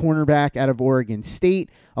Wright, the cornerback out of Oregon State.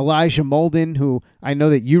 Elijah Molden, who I know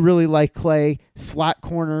that you really like, Clay, slot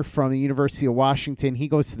corner from the University of Washington. He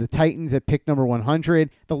goes to the Titans at pick number 100.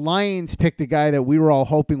 The Lions picked a guy that we were all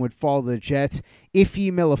hoping would fall to the Jets, Ife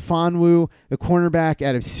Melifonwu, the cornerback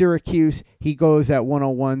out of Syracuse. He goes at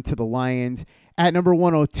 101 to the Lions. At number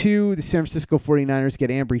 102, the San Francisco 49ers get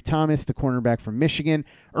Ambry Thomas, the cornerback from Michigan.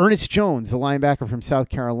 Ernest Jones, the linebacker from South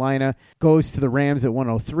Carolina, goes to the Rams at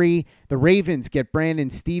 103. The Ravens get Brandon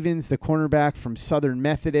Stevens, the cornerback from Southern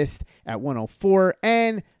Methodist, at 104.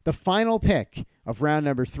 And the final pick of round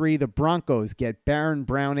number 3, the Broncos get Baron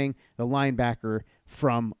Browning, the linebacker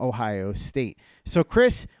from Ohio State. So,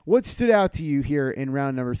 Chris, what stood out to you here in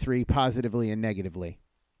round number 3 positively and negatively?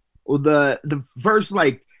 Well, the first,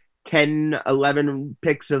 10, 11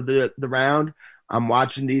 picks of the round, I'm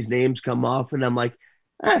watching these names come off, and I'm like,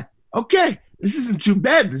 okay, this isn't too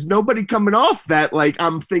bad. There's nobody coming off that,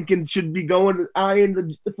 I'm thinking should be going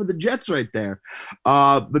for the Jets right there.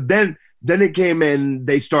 But then it came in,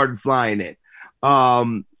 they started flying it.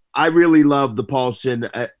 I really love the Paulson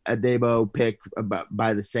Adebo pick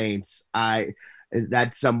by the Saints.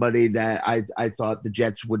 That's somebody that I thought the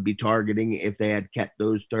Jets would be targeting if they had kept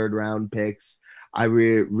those third-round picks. I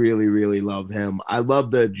really, really love him. I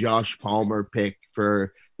love the Josh Palmer pick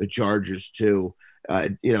for the Chargers too.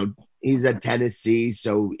 He's at Tennessee,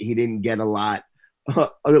 so he didn't get a lot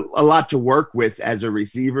to work with as a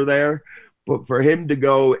receiver there. But for him to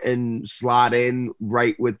go and slot in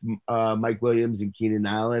right with Mike Williams and Keenan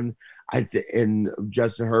Allen, and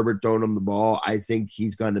Justin Herbert throwing him the ball, I think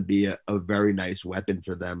he's going to be a very nice weapon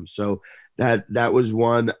for them. So that was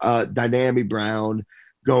one. Dynami Brown,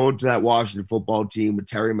 going to that Washington football team with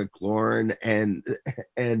Terry McLaurin and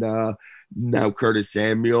now Curtis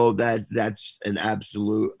Samuel, that's an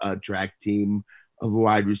absolute track team of a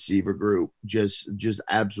wide receiver group. Just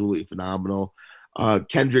absolutely phenomenal.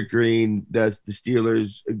 Kendrick Green, the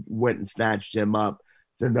Steelers went and snatched him up.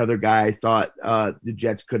 It's another guy I thought the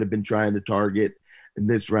Jets could have been trying to target in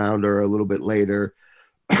this round or a little bit later.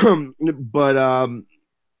 But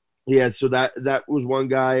yeah, so that was one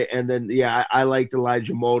guy. And then, I liked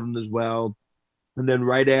Elijah Molden as well. And then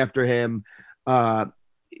right after him, Ifeade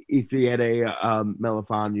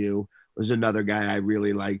Melifonwu was another guy I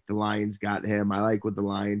really liked. The Lions got him. I like what the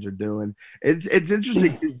Lions are doing. It's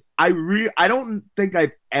interesting because I don't think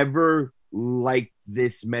I've ever liked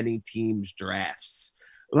this many teams' drafts.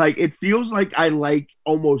 Like, it feels like I like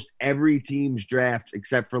almost every team's draft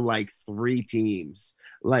except for like 3 teams.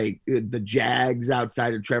 Like the Jags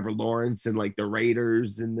outside of Trevor Lawrence, and like the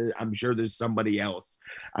Raiders, and I'm sure there's somebody else.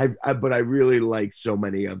 But I really like so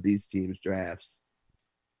many of these teams' drafts.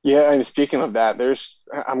 Yeah, and speaking of that,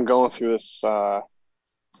 I'm going through this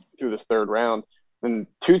third round, and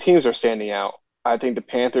 2 teams are standing out. I think the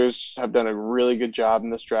Panthers have done a really good job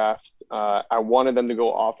in this draft. I wanted them to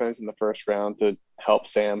go offense in the first round to help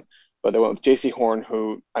Sam, but they went with J.C. Horn,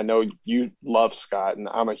 who I know you love, Scott, and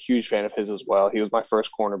I'm a huge fan of his as well. He was my first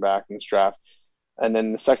cornerback in this draft. And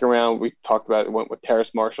then the second round, we talked about it, went with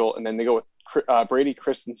Terrace Marshall, and then they go with Brady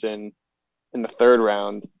Christensen in the third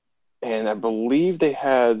round. And I believe they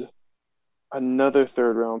had another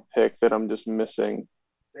third round pick that I'm just missing.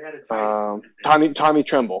 They had a Tommy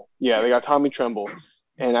Tremble. Yeah, they got Tommy Tremble,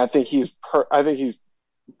 and I think he's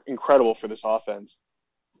incredible for this offense.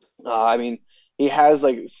 I mean, he has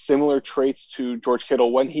like similar traits to George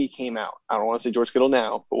Kittle when he came out. I don't want to say George Kittle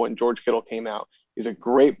now, but when George Kittle came out, he's a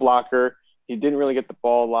great blocker. He didn't really get the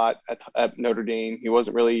ball a lot at Notre Dame. He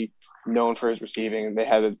wasn't really known for his receiving. They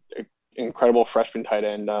had an incredible freshman tight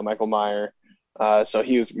end, Michael Mayer. So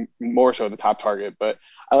he was more so the top target. But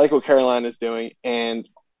I like what Carolina is doing. And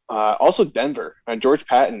also Denver. George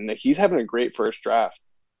Patton, he's having a great first draft.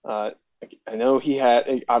 I know he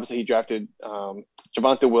drafted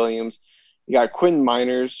Javonte Williams. He got Quinn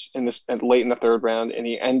Miners late in the third round, and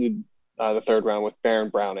he ended the third round with Baron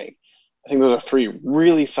Browning. I think those are 3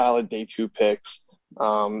 really solid day 2 picks.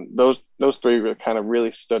 Those 3 really kind of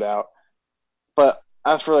really stood out. But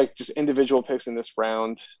as for like just individual picks in this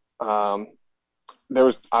round, there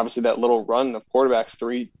was obviously that little run of quarterbacks,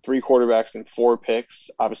 three quarterbacks and 4 picks,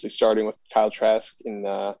 obviously starting with Kyle Trask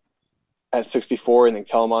at 64, and then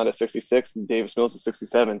Kelmond at 66, and Davis Mills at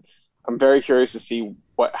 67. I'm very curious to see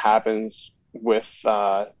what happens with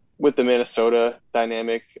the Minnesota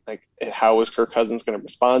dynamic. Like, how is Kirk Cousins going to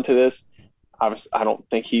respond to this? Obviously, I don't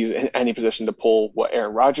think he's in any position to pull what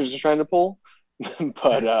Aaron Rodgers is trying to pull.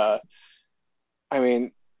 But, I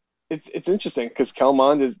mean, it's interesting because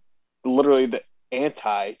Kelmond is literally the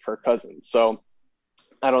anti-Kirk Cousins. So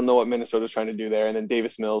I don't know what Minnesota's trying to do there. And then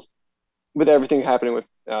Davis Mills, with everything happening with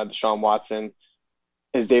Deshaun Watson,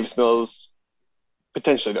 is Davis Mills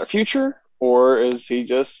potentially their future, or is he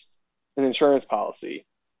just an insurance policy?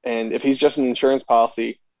 And if he's just an insurance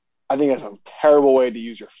policy, I think that's a terrible way to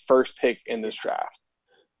use your first pick in this draft.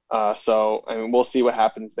 So, I mean, we'll see what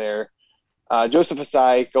happens there. Joseph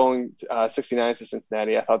Asai going 69 to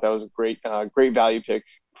Cincinnati. I thought that was a great value pick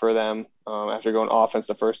for them after going offense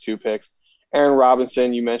the first 2 picks. Aaron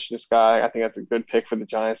Robinson, you mentioned this guy. I think that's a good pick for the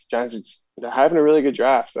Giants. Giants they're having a really good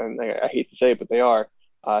draft, and I hate to say it, but they are.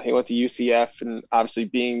 He went to UCF, and obviously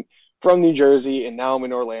being from New Jersey, and now I'm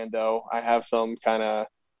in Orlando, I have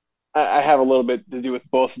I have a little bit to do with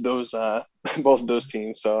both of those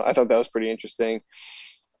teams. So I thought that was pretty interesting.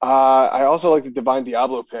 I also like the Divine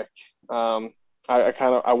Diablo pick.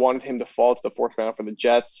 I wanted him to fall to the 4th round for the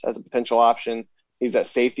Jets as a potential option. He's at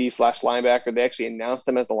safety / linebacker. They actually announced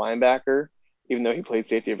him as a linebacker, even though he played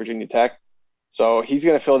safety at Virginia Tech. So he's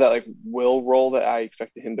going to fill that like will role that I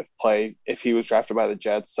expected him to play if he was drafted by the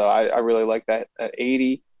Jets. So I really like that at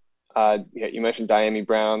 80. You mentioned Diami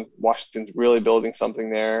Brown. Washington's really building something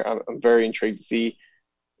there. I'm very intrigued to see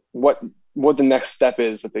what the next step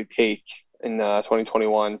is that they take in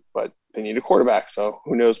 2021, but they need a quarterback. So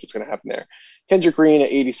who knows what's going to happen there. Kendrick Green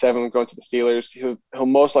at 87 going to the Steelers. He'll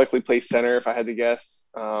most likely play center if I had to guess.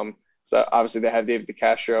 So obviously they have David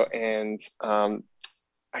DeCastro, and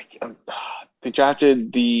they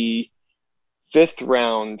drafted the 5th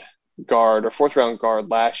round guard or 4th round guard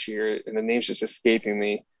last year, and the name's just escaping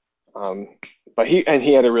me. But he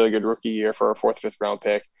had a really good rookie year for a 4th, 5th round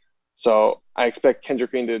pick. So I expect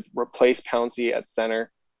Kendrick Green to replace Pouncey at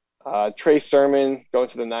center. Trey Sermon going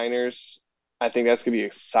to the Niners. I think that's going to be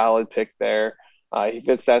a solid pick there. He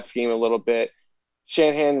fits that scheme a little bit.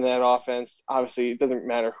 Shanahan in that offense, obviously it doesn't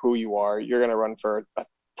matter who you are. You're going to run for a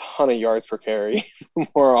ton of yards per carry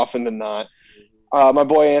more often than not. My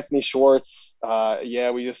boy Anthony Schwartz,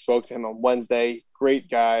 we just spoke to him on Wednesday. Great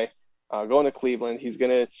guy. Going to Cleveland. He's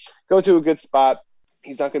going to go to a good spot.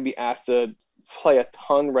 He's not going to be asked to play a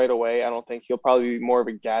ton right away. I don't think he'll probably be more of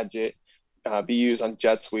a gadget, be used on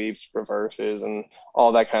jet sweeps, reverses, and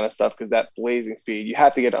all that kind of stuff because that blazing speed, you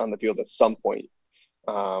have to get it on the field at some point.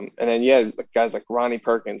 And then, guys like Ronnie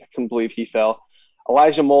Perkins, I couldn't believe he fell.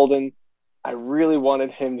 Elijah Molden, I really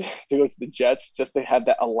wanted him to go to the Jets just to have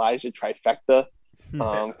that Elijah trifecta.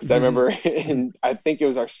 Because I remember, I think it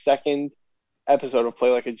was our second episode of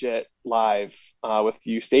Play Like a Jet live with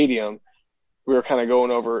U Stadium. We were kind of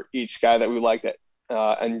going over each guy that we liked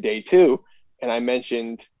on day 2. And I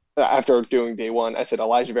mentioned, after doing day 1, I said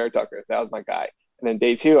Elijah Vera Tucker. That was my guy. And then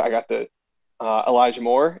day 2, I got the Elijah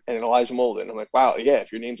Moore and Elijah Molden. I'm like, wow, yeah,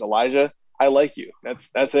 if your name's Elijah, I like you.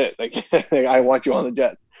 That's it. Like, I want you on the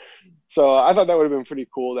Jets. So I thought that would have been pretty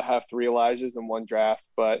cool to have 3 Elijahs in one draft.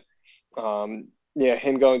 But yeah,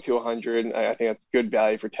 him going to 100, I think that's good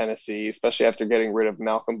value for Tennessee, especially after getting rid of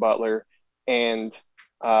Malcolm Butler and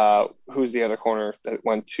who's the other corner that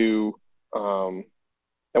went to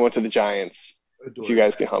the Giants. If you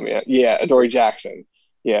guys can help me out. Yeah, Adoree Jackson.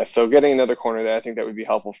 Yeah, so getting another corner there, I think that would be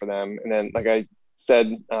helpful for them. And then, like I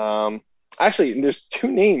said, actually, there's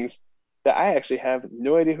 2 names that I actually have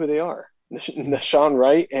no idea who they are. Nashawn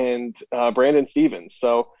Wright and Brandon Stevens.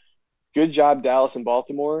 So good job, Dallas and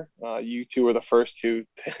Baltimore. You 2 were the first to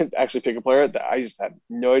actually pick a player that I just have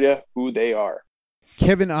no idea who they are.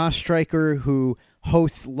 Kevin Ostreicher, who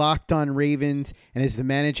hosts Locked on Ravens and is the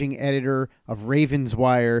managing editor of Ravens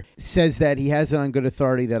Wire, says that he has it on good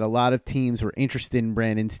authority that a lot of teams were interested in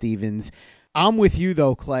Brandon Stevens. I'm with you,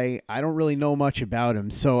 though, Clay. I don't really know much about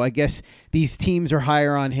him, so I guess these teams are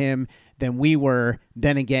higher on him than we were.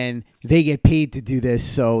 Then again, they get paid to do this,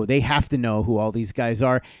 so they have to know who all these guys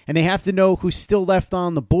are, and they have to know who's still left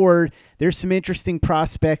on the board. There's some interesting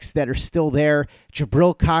prospects that are still there.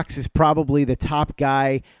 Jabril Cox is probably the top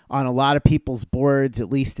guy on a lot of people's boards,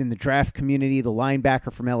 at least in the draft community, the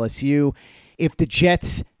linebacker from LSU. If the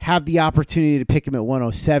Jets have the opportunity to pick him at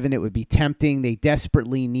 107, it would be tempting. They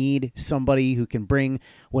desperately need somebody who can bring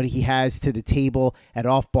what he has to the table at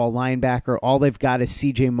off-ball linebacker. All they've got is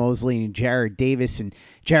C.J. Mosley and Jared Davis, and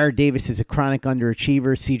Jared Davis is a chronic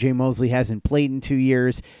underachiever. C.J. Mosley hasn't played in 2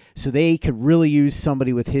 years, so they could really use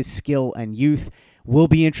somebody with his skill and youth. Will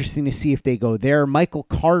be interesting to see if they go there. Michael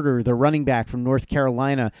Carter, the running back from North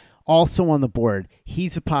Carolina, also on the board.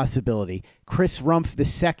 He's a possibility. Chris Rumph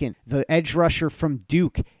II, the edge rusher from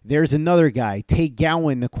Duke. There's another guy. Tay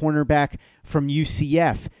Gowan, the cornerback from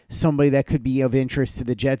UCF. Somebody that could be of interest to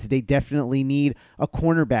the Jets. They definitely need a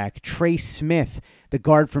cornerback. Trey Smith, the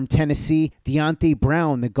guard from Tennessee. Deontay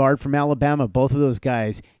Brown, the guard from Alabama. Both of those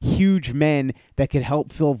guys, huge men that could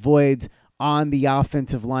help fill voids on the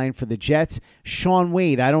offensive line for the Jets. Shaun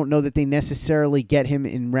Wade, I don't know that they necessarily get him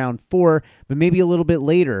in round 4, but maybe a little bit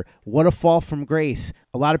later. What a fall from grace.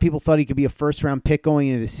 A lot of people thought he could be a first-round pick going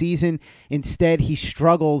into the season. Instead, he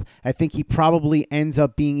struggled. I think he probably ends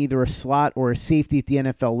up being either a slot or a safety at the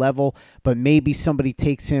NFL level, but maybe somebody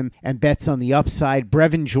takes him and bets on the upside.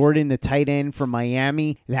 Brevin Jordan, the tight end from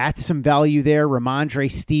Miami, that's some value there.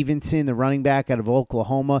 Ramondre Stevenson, the running back out of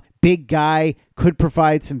Oklahoma, big guy, could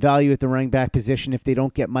provide some value at the running back position if they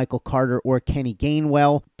don't get Michael Carter or Kenny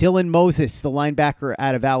Gainwell. Dylan Moses, the linebacker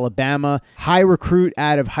out of Alabama, high recruit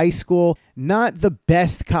out of high school. Not the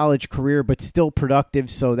best college career, but still productive,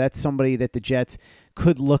 so that's somebody that the Jets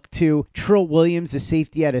could look to. Trill Williams, the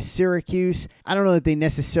safety out of Syracuse. I don't know that they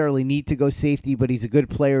necessarily need to go safety, but he's a good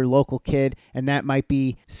player, local kid, and that might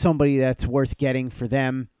be somebody that's worth getting for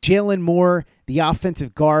them. Jalen Moore, the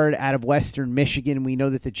offensive guard out of Western Michigan. We know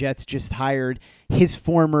that the Jets just hired his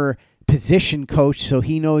former position coach, so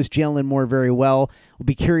he knows Jalen Moore very well. We'll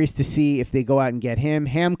be curious to see if they go out and get him.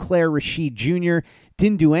 Hamclair Rashid Jr.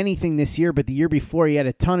 didn't do anything this year, but the year before he had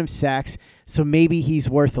a ton of sacks, so maybe he's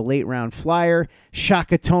worth a late-round flyer.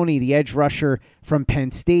 Shaka Toney, the edge rusher from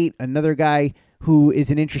Penn State, another guy who is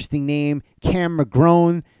an interesting name. Cam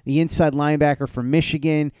McGrone, the inside linebacker from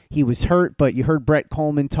Michigan. He was hurt, but you heard Brett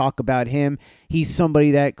Coleman talk about him. He's somebody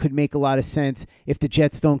that could make a lot of sense if the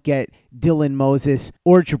Jets don't get Dylan Moses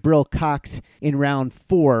or Jabril Cox in round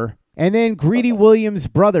 4. And then Greedy Williams'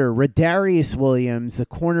 brother, Radarius Williams, the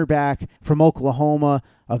cornerback from Oklahoma,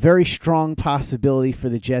 a very strong possibility for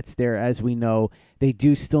the Jets there. As we know, they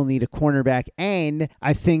do still need a cornerback. And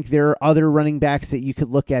I think there are other running backs that you could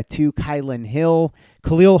look at too. Kylan Hill,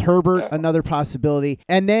 Khalil Herbert, another possibility.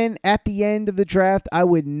 And then at the end of the draft, I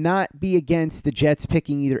would not be against the Jets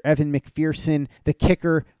picking either Evan McPherson, the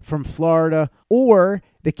kicker from Florida, or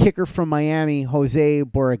the kicker from Miami, Jose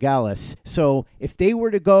Borregales. So if they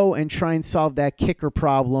were to go and try and solve that kicker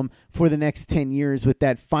problem for the next 10 years with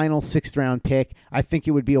that final 6th-round pick, I think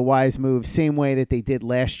it would be a wise move, same way that they did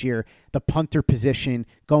last year, the punter position,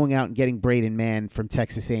 going out and getting Braden Mann from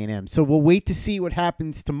Texas A&M. So we'll wait to see what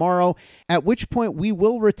happens tomorrow, at which point we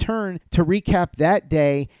will return to recap that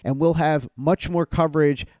day, and we'll have much more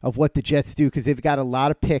coverage of what the Jets do because they've got a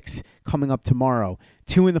lot of picks coming up tomorrow.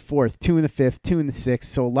 2 in the 4th, 2 in the 5th, 2 in the 6th.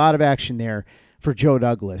 So a lot of action there for Joe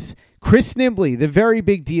Douglas. Chris Nimbley, the very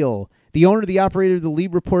big deal. The owner, the operator, the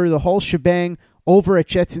lead reporter, the whole shebang over at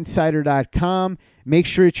jetsinsider.com. Make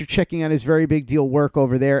sure that you're checking out his very big deal work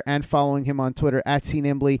over there and following him on Twitter at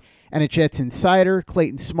 @CNimbley and at Jets Insider.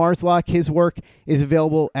 Clayton Smarslok, his work is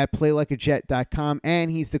available at playlikeajet.com,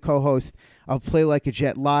 and he's the co-host of Play Like a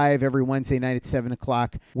Jet Live every Wednesday night at 7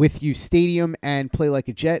 o'clock with you Stadium and Play Like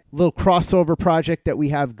a Jet. Little crossover project that we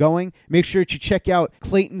have going. Make sure that you check out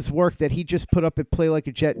Clayton's work that he just put up at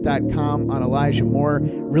playlikeajet.com on Elijah Moore.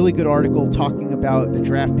 Really good article talking about the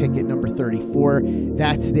draft pick at number 34.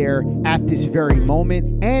 That's there at this very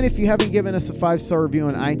moment. And if you haven't given us a 5-star review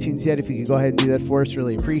on iTunes yet, if you could go ahead and do that for us,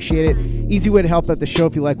 really appreciate it. Easy way to help out the show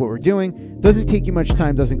if you like what we're doing. Doesn't take you much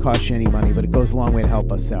time, doesn't cost you any money, but it goes a long way to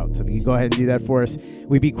help us out. So if you could go ahead and do that for us,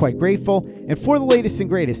 we'd be quite grateful. And for the latest and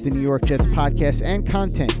greatest in New York Jets podcasts and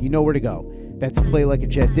content, you know where to go. That's Play Like a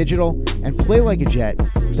Jet Digital and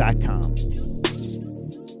playlikeajet.com.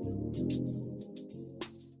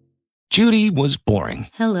 Judy was boring.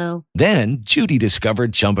 Hello. Then Judy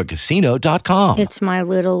discovered ChumbaCasino.com. It's my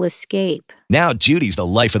little escape. Now Judy's the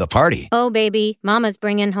life of the party. Oh, baby, mama's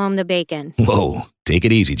bringing home the bacon. Whoa, take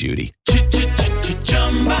it easy, Judy.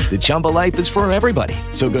 The Chumba life is for everybody.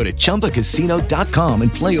 So go to ChumbaCasino.com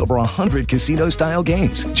and play over 100 casino-style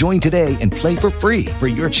games. Join today and play for free for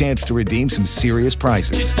your chance to redeem some serious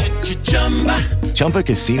prizes.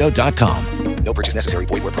 ChumbaCasino.com. No purchase necessary.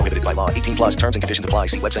 Void where prohibited by law. 18+ terms and conditions apply.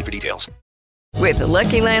 See website for details. With the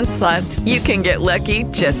Lucky Land Slots, you can get lucky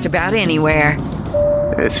just about anywhere.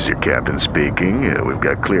 This is your captain speaking. We've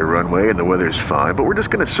got clear runway and the weather's fine, but we're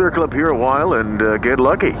just going to circle up here a while and get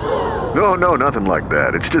lucky. No, nothing like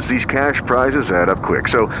that. It's just these cash prizes add up quick.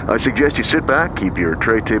 So I suggest you sit back, keep your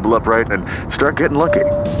tray table upright, and start getting lucky.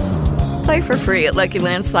 Play for free at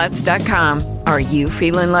LuckyLandSlots.com. Are you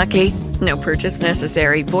feeling lucky? No purchase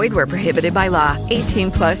necessary. Void where prohibited by law.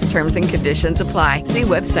 18+ terms and conditions apply. See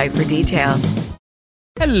website for details.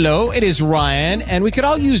 Hello, it is Ryan, and we could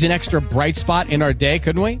all use an extra bright spot in our day,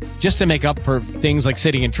 couldn't we? Just to make up for things like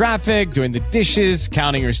sitting in traffic, doing the dishes,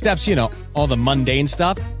 counting your steps, all the mundane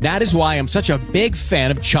stuff. That is why I'm such a big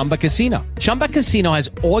fan of Chumba Casino. Chumba Casino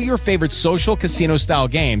has all your favorite social casino-style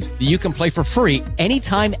games that you can play for free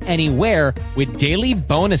anytime, anywhere with daily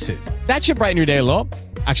bonuses. That should brighten your day a little.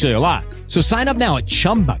 Actually, a lot. So sign up now at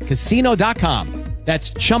ChumbaCasino.com.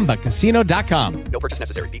 That's ChumbaCasino.com. No purchase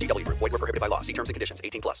necessary. VGW Group. Void where prohibited by law. See terms and conditions.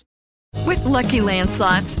 18+. With Lucky Land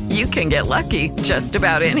Slots, you can get lucky just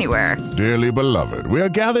about anywhere. Dearly beloved, we are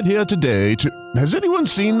gathered here today to... Has anyone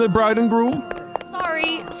seen the bride and groom?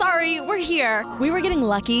 Sorry, we're here. We were getting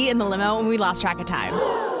lucky in the limo and we lost track of time.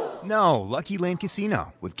 No, Lucky Land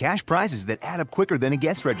Casino. With cash prizes that add up quicker than a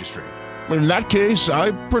guest registry. In that case,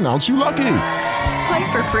 I pronounce you lucky.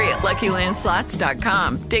 Play for free at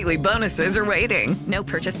LuckyLandSlots.com. Daily bonuses are waiting. No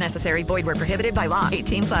purchase necessary. Void where prohibited by law.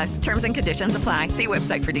 18+. Terms and conditions apply. See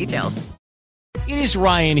website for details. It is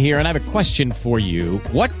Ryan here, and I have a question for you.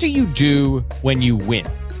 What do you do when you win?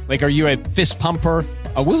 Like, are you a fist pumper,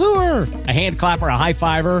 a woohooer, a hand clapper, a high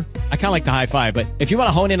fiver? I kind of like the high five, but if you want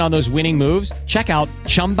to hone in on those winning moves, check out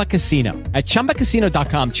Chumba Casino. At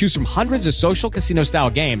ChumbaCasino.com, choose from hundreds of social casino-style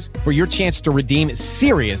games for your chance to redeem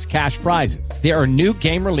serious cash prizes. There are new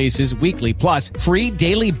game releases weekly, plus free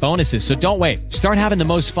daily bonuses, so don't wait. Start having the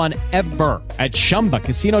most fun ever at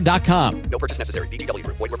ChumbaCasino.com. No purchase necessary. VGW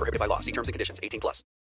Group. Void where prohibited by law. See terms and conditions. 18+.